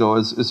 years ago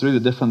is really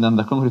different than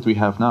the concrete we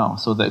have now.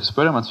 So the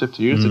experiments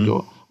 50 years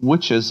ago,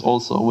 which is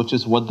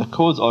what the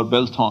codes are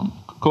built on.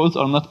 Codes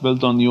are not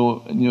built on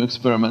new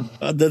experiments.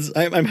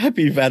 I'm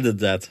happy you've added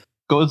that.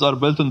 Codes are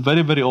built on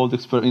very, very old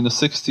experiments in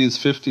the 60s,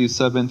 50s,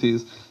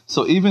 70s.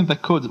 So even the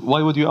code,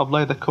 why would you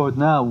apply the code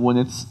now when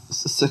it's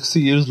 60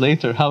 years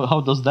later?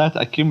 How does that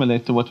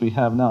accumulate to what we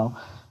have now?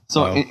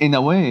 So in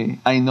a way,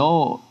 I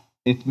know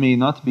it may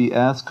not be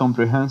as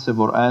comprehensive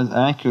or as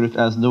accurate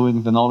as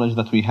knowing the knowledge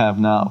that we have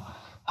now.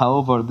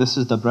 However, this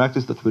is the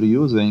practice that we're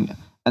using.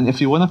 And if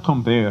you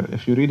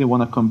really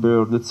want to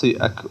compare, let's say,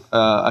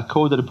 a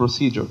coded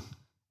procedure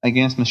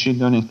against machine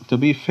learning, to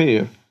be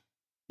fair,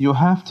 you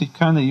have to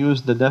kind of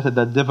use the data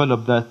that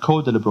developed that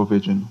coded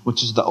provision,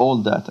 which is the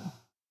old data,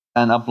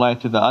 and apply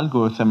it to the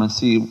algorithm and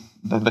see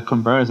the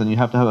comparison. You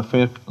have to have a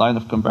fair line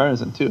of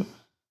comparison too.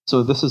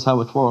 So this is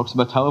how it works.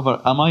 But however,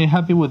 am I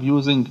happy with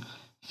using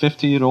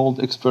 50-year-old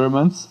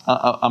experiments?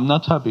 I'm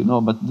not happy,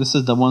 no, but this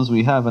is the ones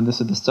we have, and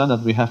this is the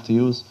standard we have to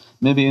use.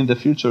 Maybe in the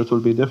future it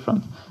will be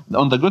different.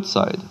 On the good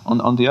side,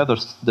 on the other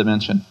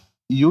dimension,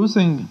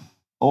 using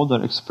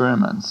older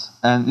experiments,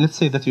 and let's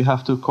say that you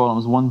have two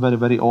columns, one very,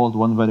 very old,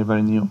 one very,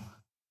 very new.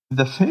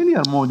 The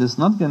failure mode is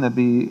not going to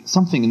be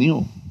something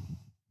new.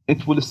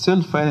 It will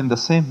still fail in the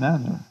same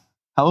manner.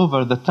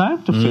 However, the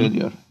time to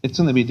failure, it's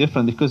going to be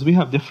different because we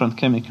have different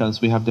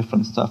chemicals, we have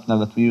different stuff now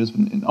that we use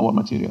in our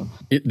material.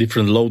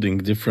 Different loading,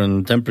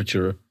 different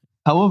temperature.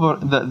 However,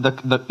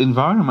 the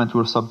environment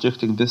we're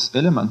subjecting this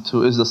element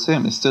to is the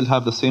same. It still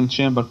have the same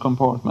chamber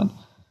compartment.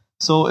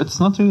 So it's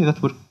not really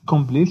that we're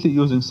completely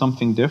using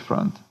something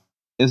different.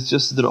 It's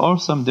just there are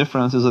some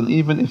differences, and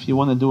even if you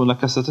want to do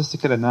like a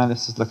statistical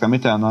analysis, like a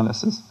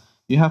meta-analysis,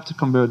 you have to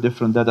compare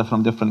different data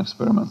from different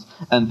experiments.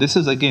 And this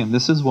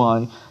is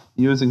why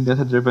using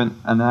data-driven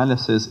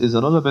analysis is a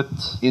little bit,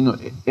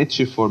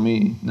 itchy for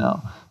me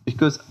now,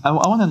 because I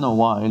want to know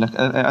why. Like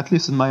at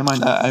least in my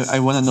mind, I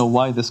want to know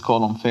why this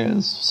column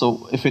fails.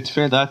 So if it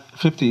failed at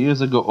 50 years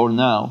ago or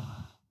now,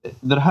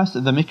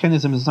 the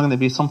mechanism is not going to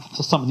be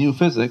some new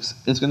physics.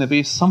 It's going to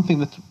be something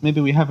that maybe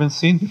we haven't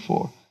seen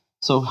before.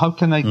 So how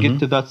can I get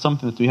to that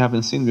something that we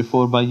haven't seen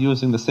before by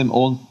using the same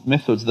old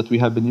methods that we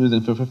have been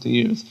using for 50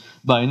 years?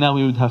 By now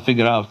we would have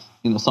figured out,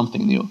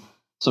 something new.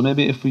 So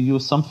maybe if we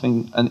use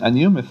a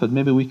new method,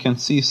 maybe we can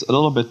see a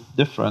little bit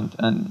different,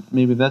 and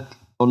maybe that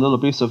a little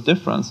piece of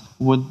difference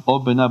would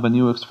open up a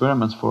new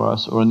experiment for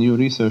us or a new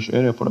research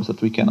area for us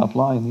that we can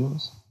apply and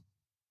use.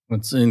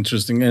 That's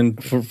interesting.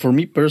 And for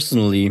me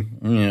personally,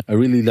 I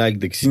really like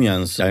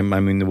Xenians.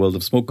 I'm in the world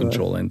of smoke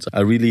control, and I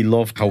really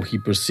love how he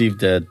perceived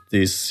that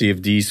these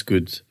CFDs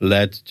could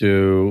lead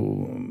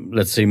to,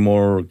 let's say,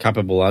 more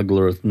capable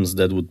algorithms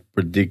that would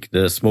predict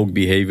the smoke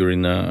behavior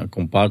in a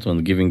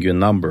compartment, giving you a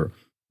number,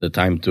 the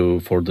time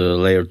for the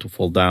layer to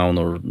fall down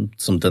or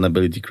some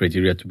tenability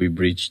criteria to be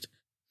breached.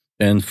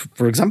 And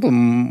for example,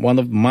 one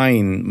of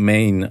my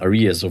main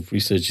areas of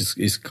research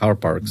is car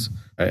parks.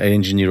 I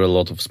engineer a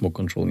lot of smoke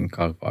control in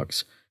car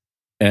parks.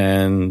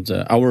 And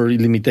our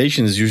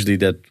limitation is usually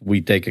that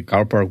we take a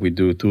car park, we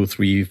do 2,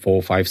 3,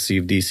 4, 5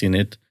 CFDs in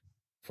it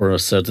for a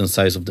certain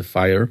size of the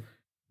fire.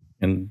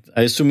 And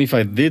I assume if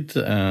I did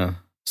a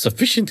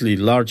sufficiently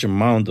large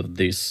amount of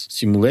these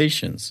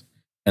simulations,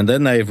 and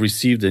then I've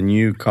received a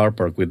new car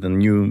park with a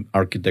new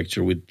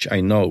architecture, which I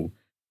know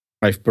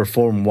I've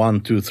performed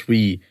 1, 2,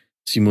 3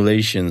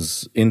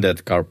 simulations in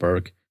that car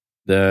park,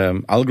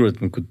 the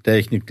algorithm could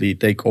technically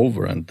take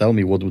over and tell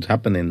me what would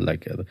happen in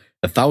like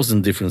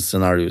 1,000 different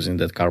scenarios in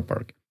that car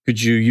park.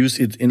 Could you use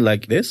it in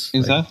like this?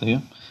 Exactly.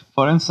 Yeah.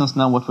 For instance,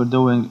 now what we're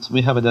doing,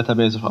 we have a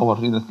database of our,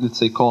 let's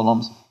say,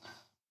 columns,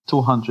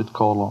 200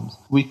 columns.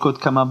 We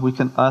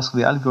can ask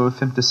the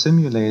algorithm to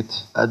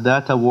simulate a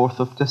data worth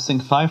of testing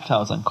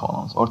 5,000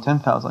 columns or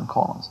 10,000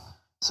 columns.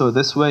 So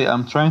this way,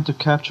 I'm trying to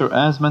capture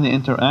as many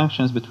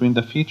interactions between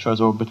the features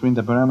or between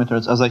the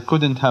parameters as I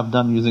couldn't have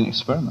done using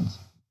experiments.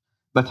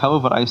 But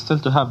however, I still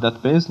have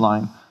that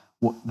baseline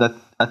that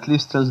at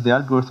least tells the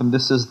algorithm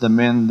this is the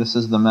min, this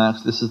is the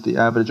max, this is the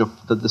average of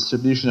the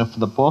distribution of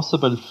the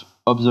possible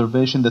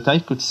observation that I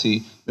could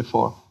see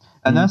before.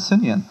 And as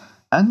Xenian,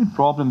 any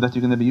problem that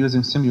you're going to be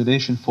using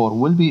simulation for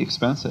will be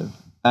expensive.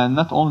 And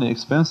not only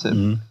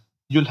expensive,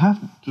 you'll have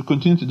to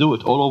continue to do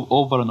it all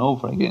over and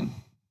over again.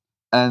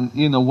 And,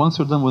 once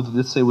you're done with,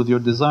 let's say, with your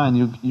design,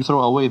 you throw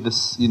away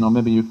this,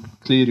 maybe you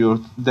clear your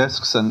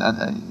desks and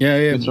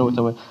you throw it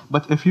away.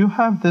 But if you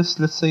have this,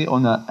 let's say,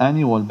 on an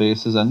annual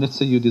basis, and let's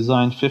say you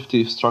design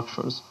 50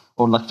 structures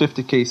or like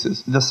 50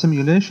 cases, the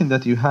simulation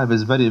that you have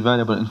is very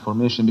valuable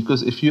information,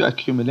 because if you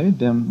accumulate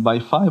them by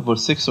 5 or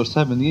 6 or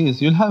 7 years,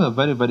 you'll have a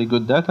very, very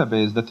good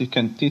database that you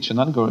can teach an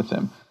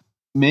algorithm.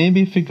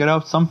 Maybe figure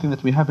out something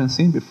that we haven't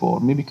seen before.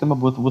 Maybe come up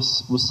with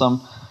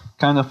some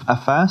kind of a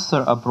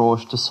faster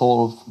approach to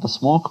solve the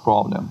smoke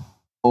problem,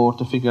 or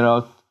to figure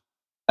out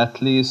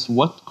at least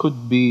what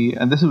could be,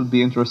 and this would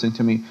be interesting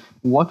to me,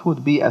 what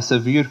would be a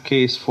severe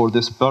case for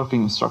this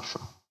parking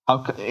structure?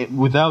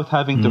 without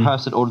having to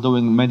hassle or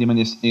doing many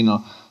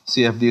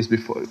CFDs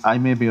before. I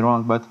may be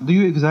wrong, but do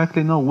you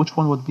exactly know which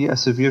one would be a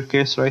severe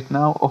case right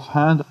now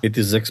offhand? It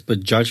is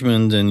expert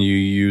judgment, and you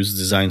use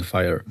design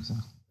fire.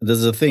 Exactly.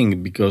 That's the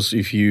thing, because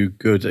if you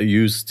could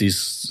use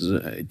this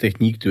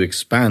technique to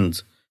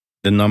expand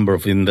the number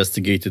of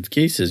investigated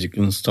cases, you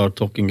can start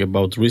talking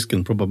about risk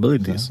and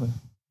probabilities. Exactly.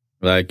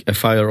 Like a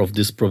fire of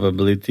this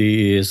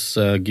probability is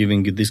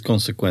giving you these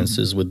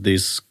consequences with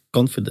this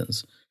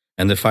confidence.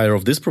 And the fire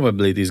of this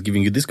probability is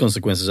giving you these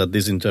consequences at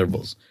these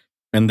intervals.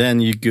 And then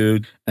you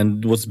could,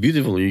 and what's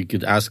beautiful, you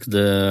could ask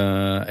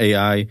the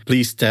AI,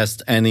 please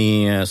test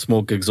any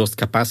smoke exhaust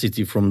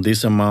capacity from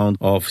this amount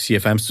of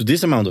CFMs to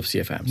this amount of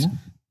CFMs. Yeah.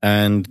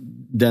 And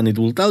then it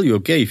will tell you,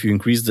 okay, if you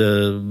increase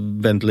the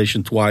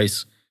ventilation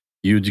twice,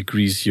 you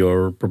decrease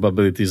your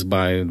probabilities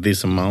by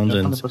this amount.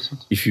 100%.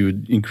 And if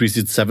you increase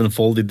it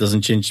sevenfold, it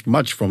doesn't change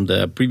much from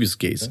the previous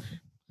case. Okay.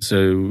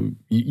 So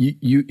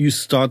you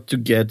start to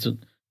get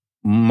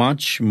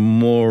much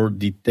more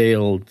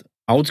detailed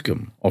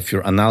outcome of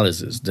your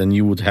analysis than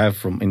you would have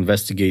from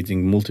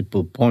investigating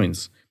multiple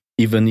points,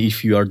 even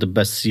if you are the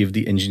best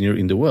CFD engineer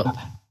in the world.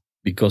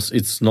 Because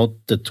it's not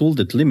the tool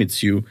that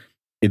limits you.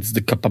 It's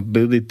the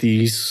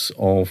capabilities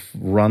of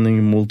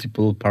running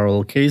multiple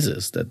parallel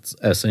cases that's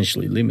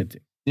essentially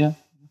limiting. Yeah.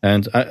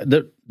 And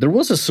there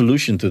was a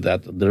solution to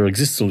that. There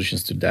exist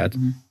solutions to that.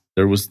 Mm-hmm.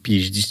 There was a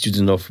PhD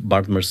student of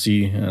Bart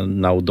Mercy,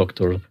 now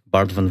Dr.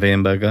 Bart van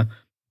Weyenberghe,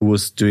 who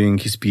was doing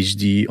his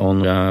PhD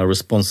on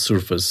response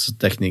surface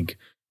technique.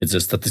 It's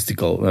a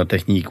statistical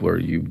technique where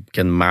you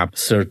can map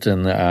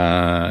certain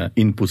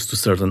inputs to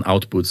certain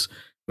outputs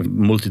with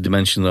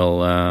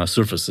multidimensional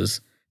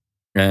surfaces.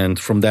 And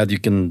from that, you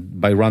can,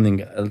 by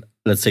running,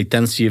 let's say,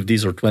 10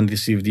 CFDs or 20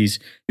 CFDs,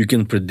 you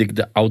can predict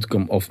the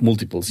outcome of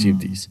multiple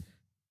CFDs.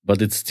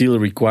 But it still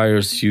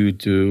requires you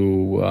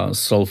to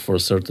solve for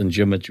certain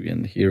geometry.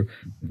 And here,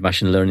 with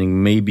machine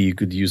learning, maybe you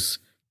could use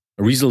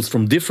results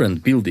from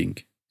different building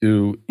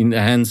to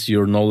enhance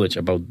your knowledge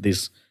about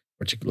this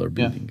particular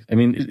building. Yeah. I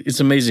mean, it's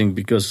amazing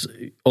because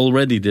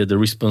already the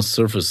response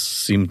surface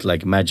seemed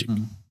like magic.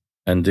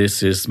 And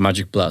this is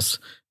Magic Plus.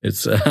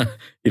 It's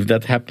if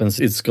that happens,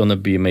 it's going to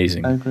be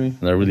amazing. I agree.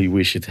 And I really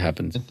wish it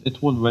happened.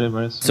 It would very,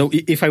 very soon. So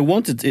if I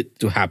wanted it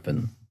to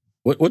happen,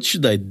 what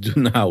should I do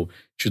now?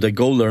 Should I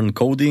go learn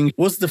coding?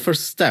 What's the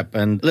first step?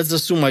 And let's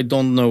assume I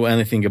don't know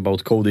anything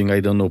about coding. I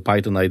don't know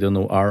Python. I don't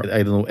know R.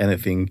 I don't know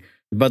anything.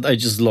 But I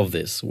just love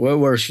this.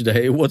 What should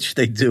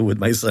I do with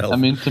myself? I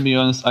mean, to be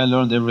honest, I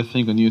learned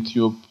everything on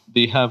YouTube.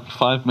 They have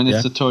 5-minute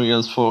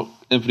tutorials for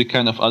every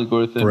kind of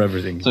algorithm. For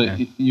everything. So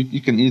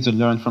you can easily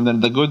learn from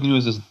them. The good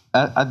news is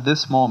at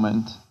this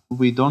moment,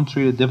 we don't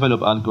really develop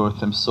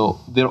algorithms. So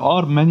there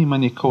are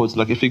many codes.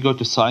 Like if you go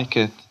to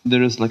Scikit,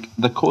 there is like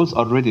the codes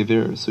are already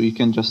there. So you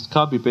can just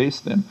copy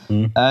paste them,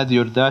 add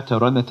your data,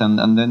 run it,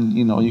 and then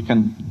you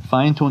can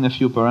fine tune a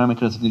few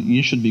parameters.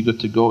 You should be good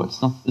to go.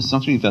 It's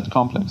not really that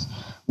complex.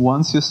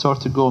 Once you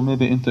start to go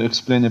maybe into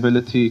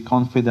explainability,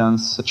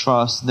 confidence,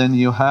 trust, then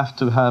you have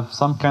to have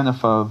some kind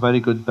of a very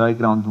good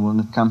background when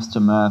it comes to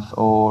math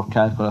or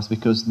calculus,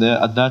 because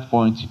at that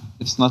point,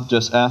 it's not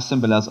just as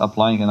simple as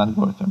applying an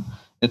algorithm.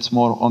 It's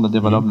more on the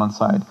development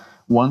side.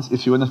 Once,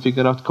 if you want to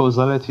figure out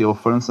causality, or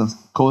for instance,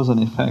 cause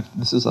and effect,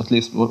 this is at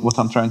least what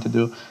I'm trying to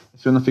do.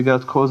 If you want to figure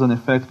out cause and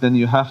effect, then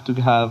you have to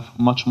have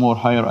much more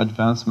higher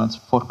advancements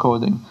for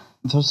coding.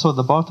 So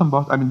the bottom,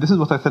 I mean, this is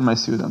what I tell my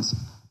students.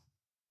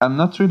 I'm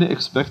not really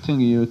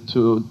expecting you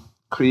to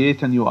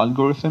create a new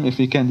algorithm. If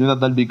you can do that,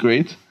 that'll be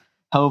great.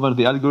 However,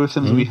 the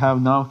algorithms we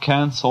have now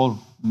can solve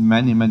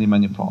many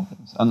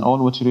problems. And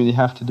all what you really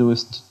have to do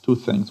is two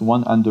things.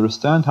 One,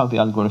 understand how the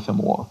algorithm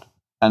works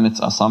and its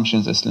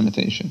assumptions, its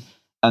limitation,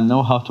 and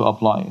know how to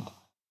apply it.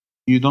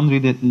 You don't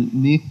really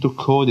need to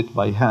code it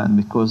by hand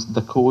because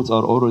the codes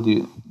are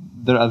already,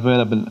 they're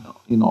available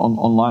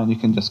online. You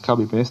can just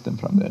copy paste them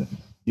from there.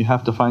 You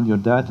have to find your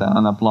data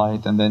and apply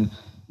it, and then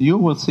you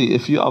will see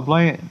if you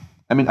apply it.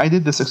 I mean, I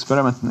did this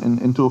experiment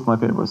in 2 of my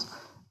papers.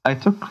 I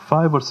took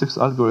 5 or 6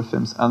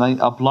 algorithms and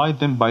I applied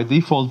them by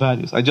default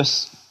values. I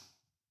just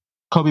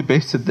copy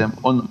pasted them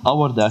on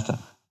our data.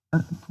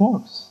 And it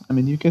works. I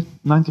mean, you get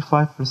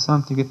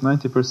 95%, you get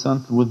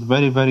 90% with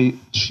very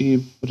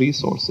cheap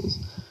resources,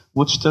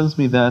 which tells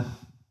me that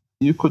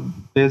you could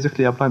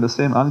basically apply the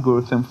same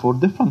algorithm for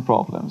different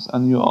problems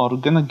and you are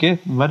going to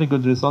get very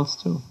good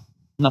results too.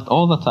 Not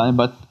all the time,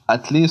 but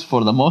at least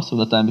for the most of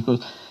the time,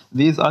 because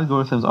these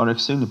algorithms are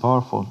extremely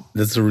powerful.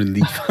 That's a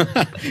relief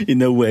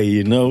in a way,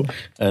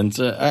 And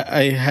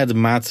I had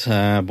Matt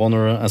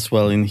Bonner as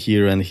well in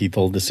here, and he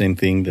told the same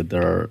thing, that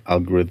there are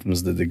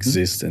algorithms that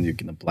exist and you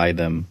can apply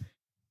them.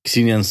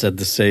 Xenian said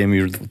the same.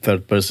 You're the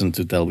third person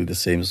to tell me the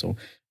same. So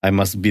I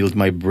must build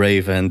my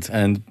brave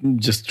and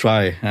just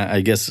try.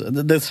 I guess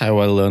that's how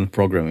I learned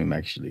programming,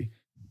 actually.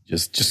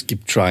 Just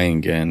keep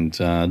trying and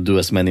do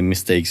as many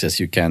mistakes as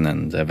you can,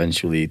 and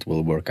eventually it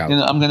will work out.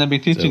 I'm going to be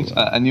teaching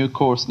a new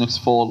course next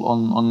fall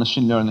on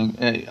machine learning.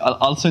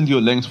 I'll send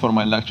you links for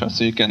my lecture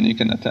so you can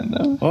attend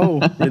them. Oh,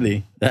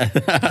 really?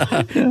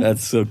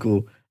 That's so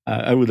cool.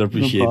 I would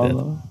appreciate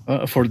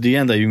that. For the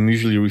end, I'm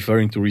usually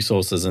referring to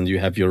resources, and you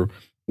have your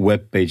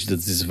web page that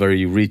is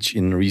very rich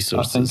in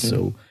resources.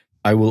 So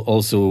I will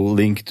also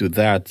link to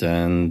that.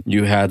 And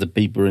you had a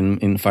paper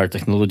in Fire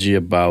Technology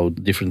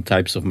about different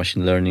types of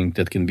machine learning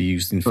that can be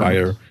used in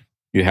fire.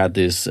 You had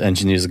this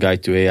Engineer's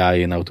Guide to AI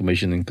and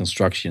Automation in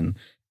Construction,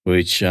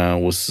 which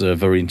was a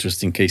very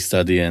interesting case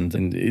study, and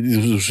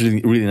it was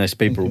really nice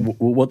paper.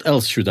 What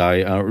else should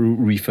I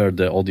refer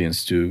the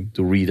audience to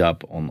read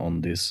up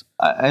on this?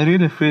 I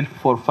really feel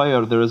for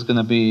fire there is going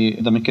to be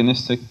the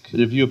mechanistic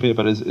review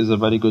paper is a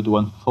very good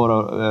one for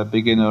a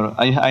beginner.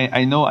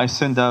 I know I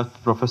sent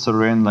out Professor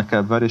Rain like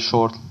a very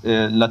short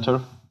letter.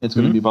 It's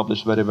going to be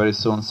published very, very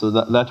soon. So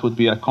that would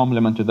be a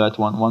complement to that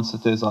one. Once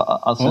it is,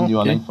 I'll send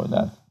you a link for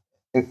that.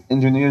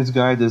 Engineer's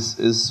Guide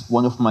is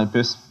one of my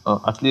best,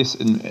 at least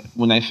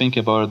when I think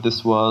about it,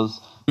 this was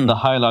the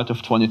highlight of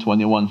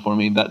 2021 for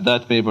me.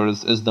 That paper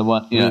is the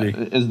one. Yeah,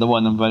 really? Is the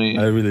one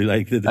I really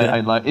liked it.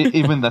 I like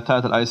even the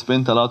title. I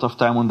spent a lot of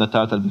time on the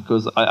title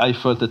because I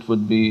felt it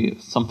would be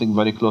something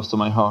very close to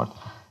my heart.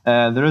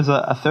 There is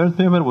a third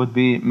paper would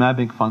be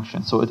mapping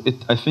function. So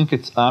I think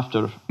it's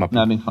after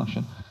mapping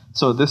function.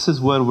 So this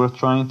is where we're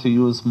trying to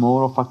use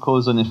more of a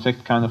cause and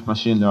effect kind of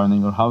machine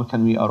learning, or how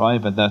can we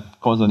arrive at that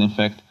cause and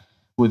effect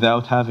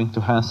without having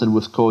to hassle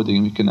with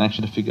coding. We can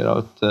actually figure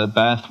out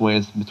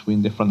pathways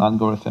between different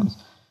algorithms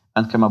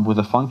and come up with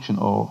a function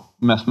or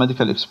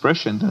mathematical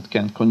expression that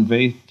can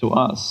convey to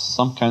us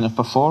some kind of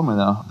a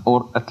formula,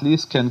 or at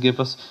least can give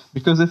us,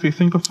 because if you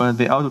think of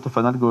the output of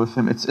an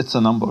algorithm, it's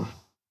a number.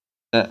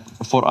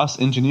 For us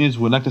engineers,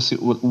 we like to see,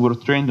 we're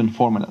trained in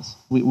formulas.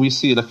 We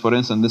see, like, for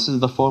instance, this is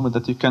the formula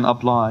that you can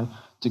apply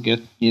to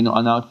get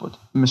an output.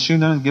 Machine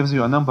learning gives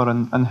you a number,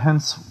 and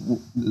hence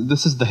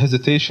this is the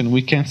hesitation.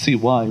 We can't see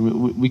why.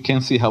 We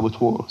can't see how it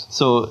works.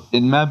 So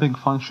in mapping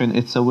function,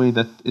 it's a way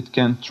that it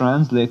can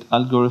translate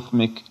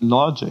algorithmic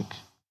logic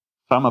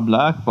from a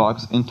black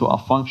box into a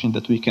function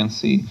that we can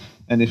see.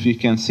 And if you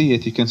can see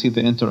it, you can see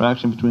the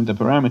interaction between the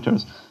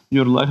parameters.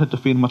 You're likely to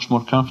feel much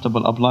more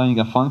comfortable applying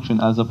a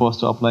function as opposed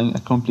to applying a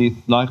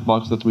complete black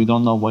box that we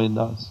don't know what it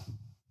does.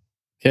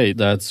 Okay,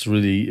 that's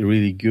really,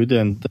 really good.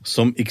 And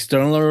some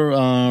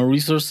external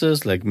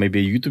resources, like maybe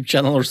a YouTube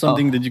channel or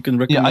something that you can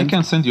recommend? Yeah, I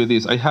can send you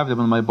these. I have them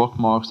in my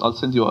bookmarks. I'll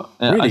send you.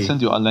 Really? I'll send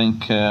you a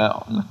link.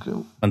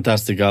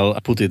 Fantastic! I'll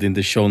put it in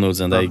the show notes,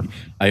 and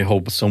I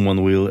hope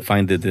someone will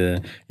find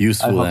it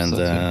useful. And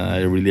so,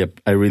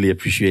 I really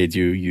appreciate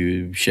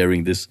you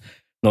sharing this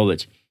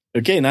knowledge.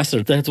 Okay,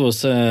 Nasser, that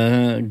was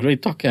a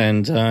great talk,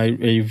 and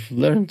I've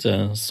learned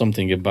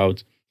something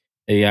about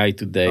AI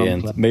today,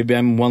 and maybe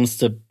I'm one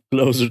step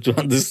closer to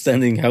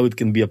understanding how it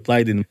can be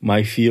applied in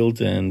my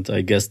field. And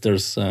I guess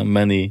there's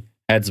many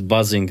heads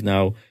buzzing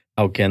now.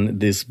 How can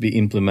this be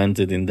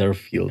implemented in their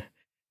field?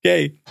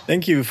 Okay,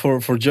 thank you for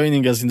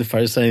joining us in the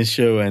Fire Science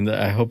Show, and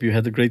I hope you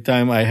had a great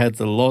time. I had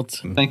a lot.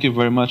 Thank you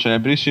very much. I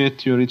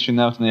appreciate you reaching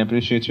out, and I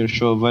appreciate your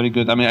show. Very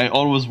good. I mean, I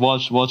always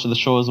watch the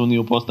shows when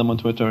you post them on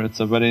Twitter.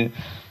 It's a very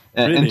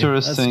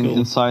interesting, cool.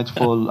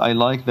 Insightful. I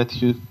like that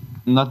you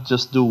not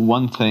just do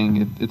one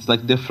thing. It's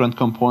like different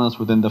components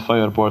within the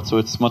Fireboard, so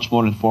it's much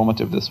more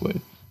informative this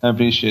way. I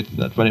appreciate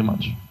that very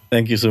much.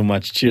 Thank you so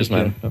much. Cheers,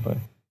 man. Bye-bye.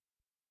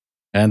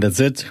 And that's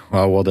it.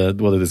 Wow, what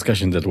a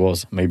discussion that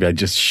was. Maybe I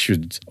just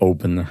should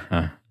open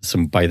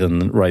some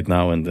Python right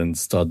now and then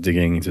start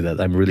digging into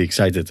that. I'm really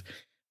excited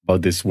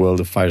about this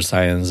world of fire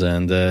science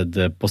and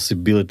the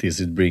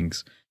possibilities it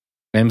brings.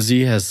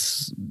 MZ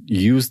has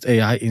used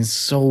AI in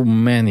so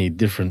many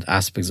different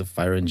aspects of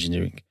fire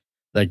engineering.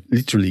 Like,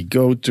 literally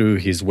go to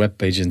his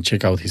webpage and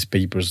check out his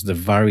papers, the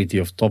variety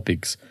of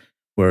topics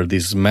where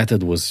this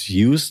method was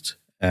used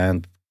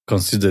and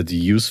considered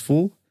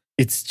useful.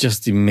 It's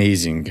just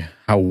amazing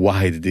how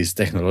wide this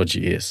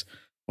technology is.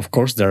 Of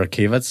course, there are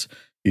caveats.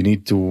 You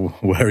need to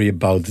worry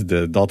about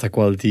the data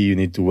quality. You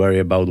need to worry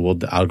about what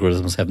the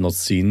algorithms have not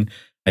seen.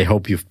 I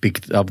hope you've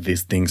picked up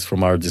these things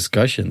from our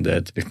discussion,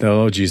 that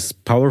technology is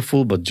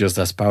powerful, but just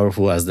as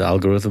powerful as the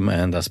algorithm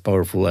and as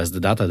powerful as the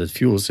data that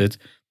fuels it.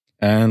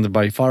 And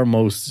by far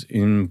most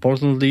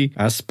importantly,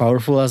 as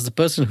powerful as the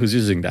person who's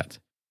using that.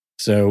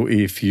 So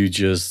if you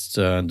just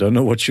don't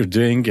know what you're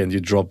doing and you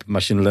drop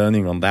machine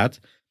learning on that,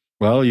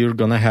 well, you're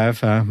going to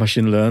have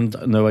machine learned,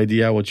 no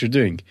idea what you're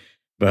doing.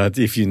 But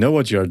if you know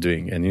what you're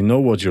doing and you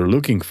know what you're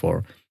looking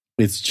for,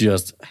 it's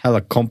just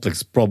hella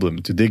complex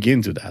problem to dig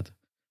into that.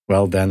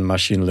 Well, then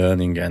machine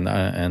learning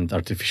and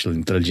artificial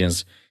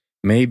intelligence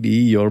may be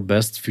your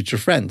best future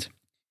friend.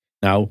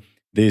 Now,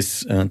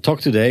 this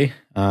talk today,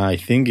 I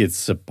think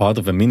it's a part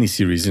of a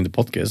mini-series in the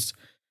podcast.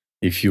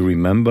 If you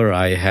remember,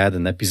 I had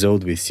an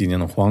episode with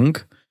Xinian Huang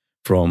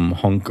from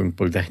Hong Kong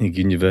Polytechnic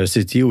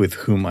University, with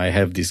whom I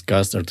have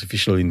discussed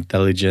artificial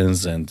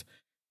intelligence and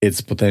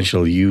its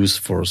potential use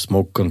for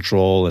smoke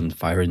control and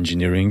fire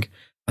engineering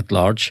at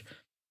large.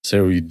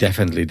 So you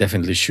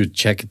definitely should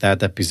check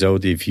that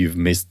episode if you've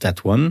missed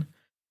that one.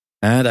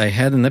 And I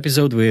had an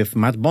episode with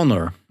Matt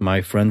Bonner,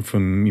 my friend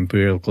from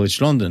Imperial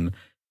College London,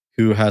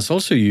 who has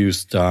also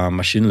used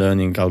machine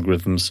learning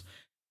algorithms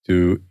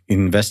to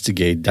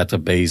investigate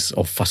database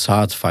of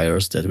facade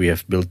fires that we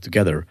have built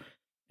together.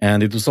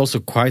 And it was also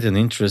quite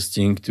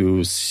interesting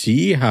to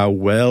see how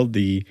well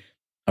the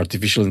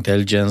artificial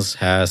intelligence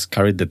has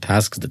carried the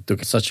tasks that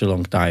took such a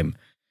long time.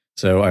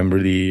 So I'm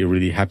really,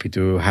 really happy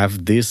to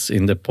have this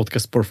in the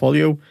podcast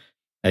portfolio.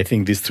 I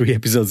think these 3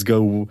 episodes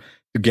go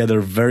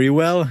together very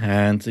well.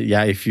 And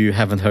yeah, if you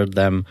haven't heard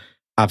them,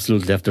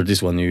 absolutely after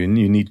this one, you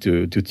need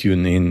to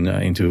tune in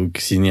into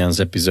Xenian's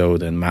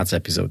episode and Matt's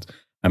episode.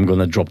 I'm going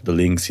to drop the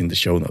links in the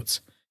show notes.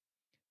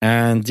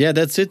 And yeah,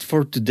 that's it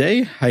for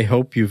today. I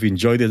hope you've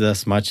enjoyed it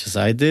as much as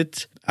I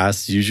did.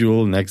 As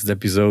usual, next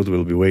episode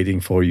will be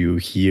waiting for you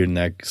here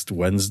next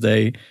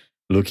Wednesday.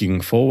 Looking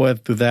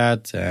forward to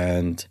that.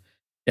 And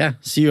yeah,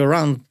 see you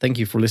around. Thank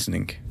you for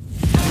listening.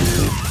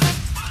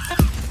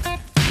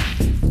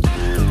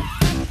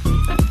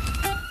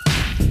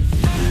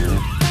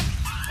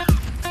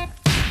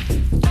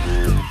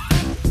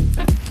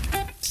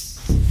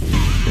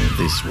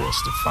 This was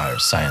the Fire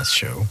Science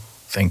Show.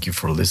 Thank you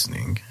for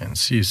listening and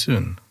see you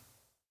soon.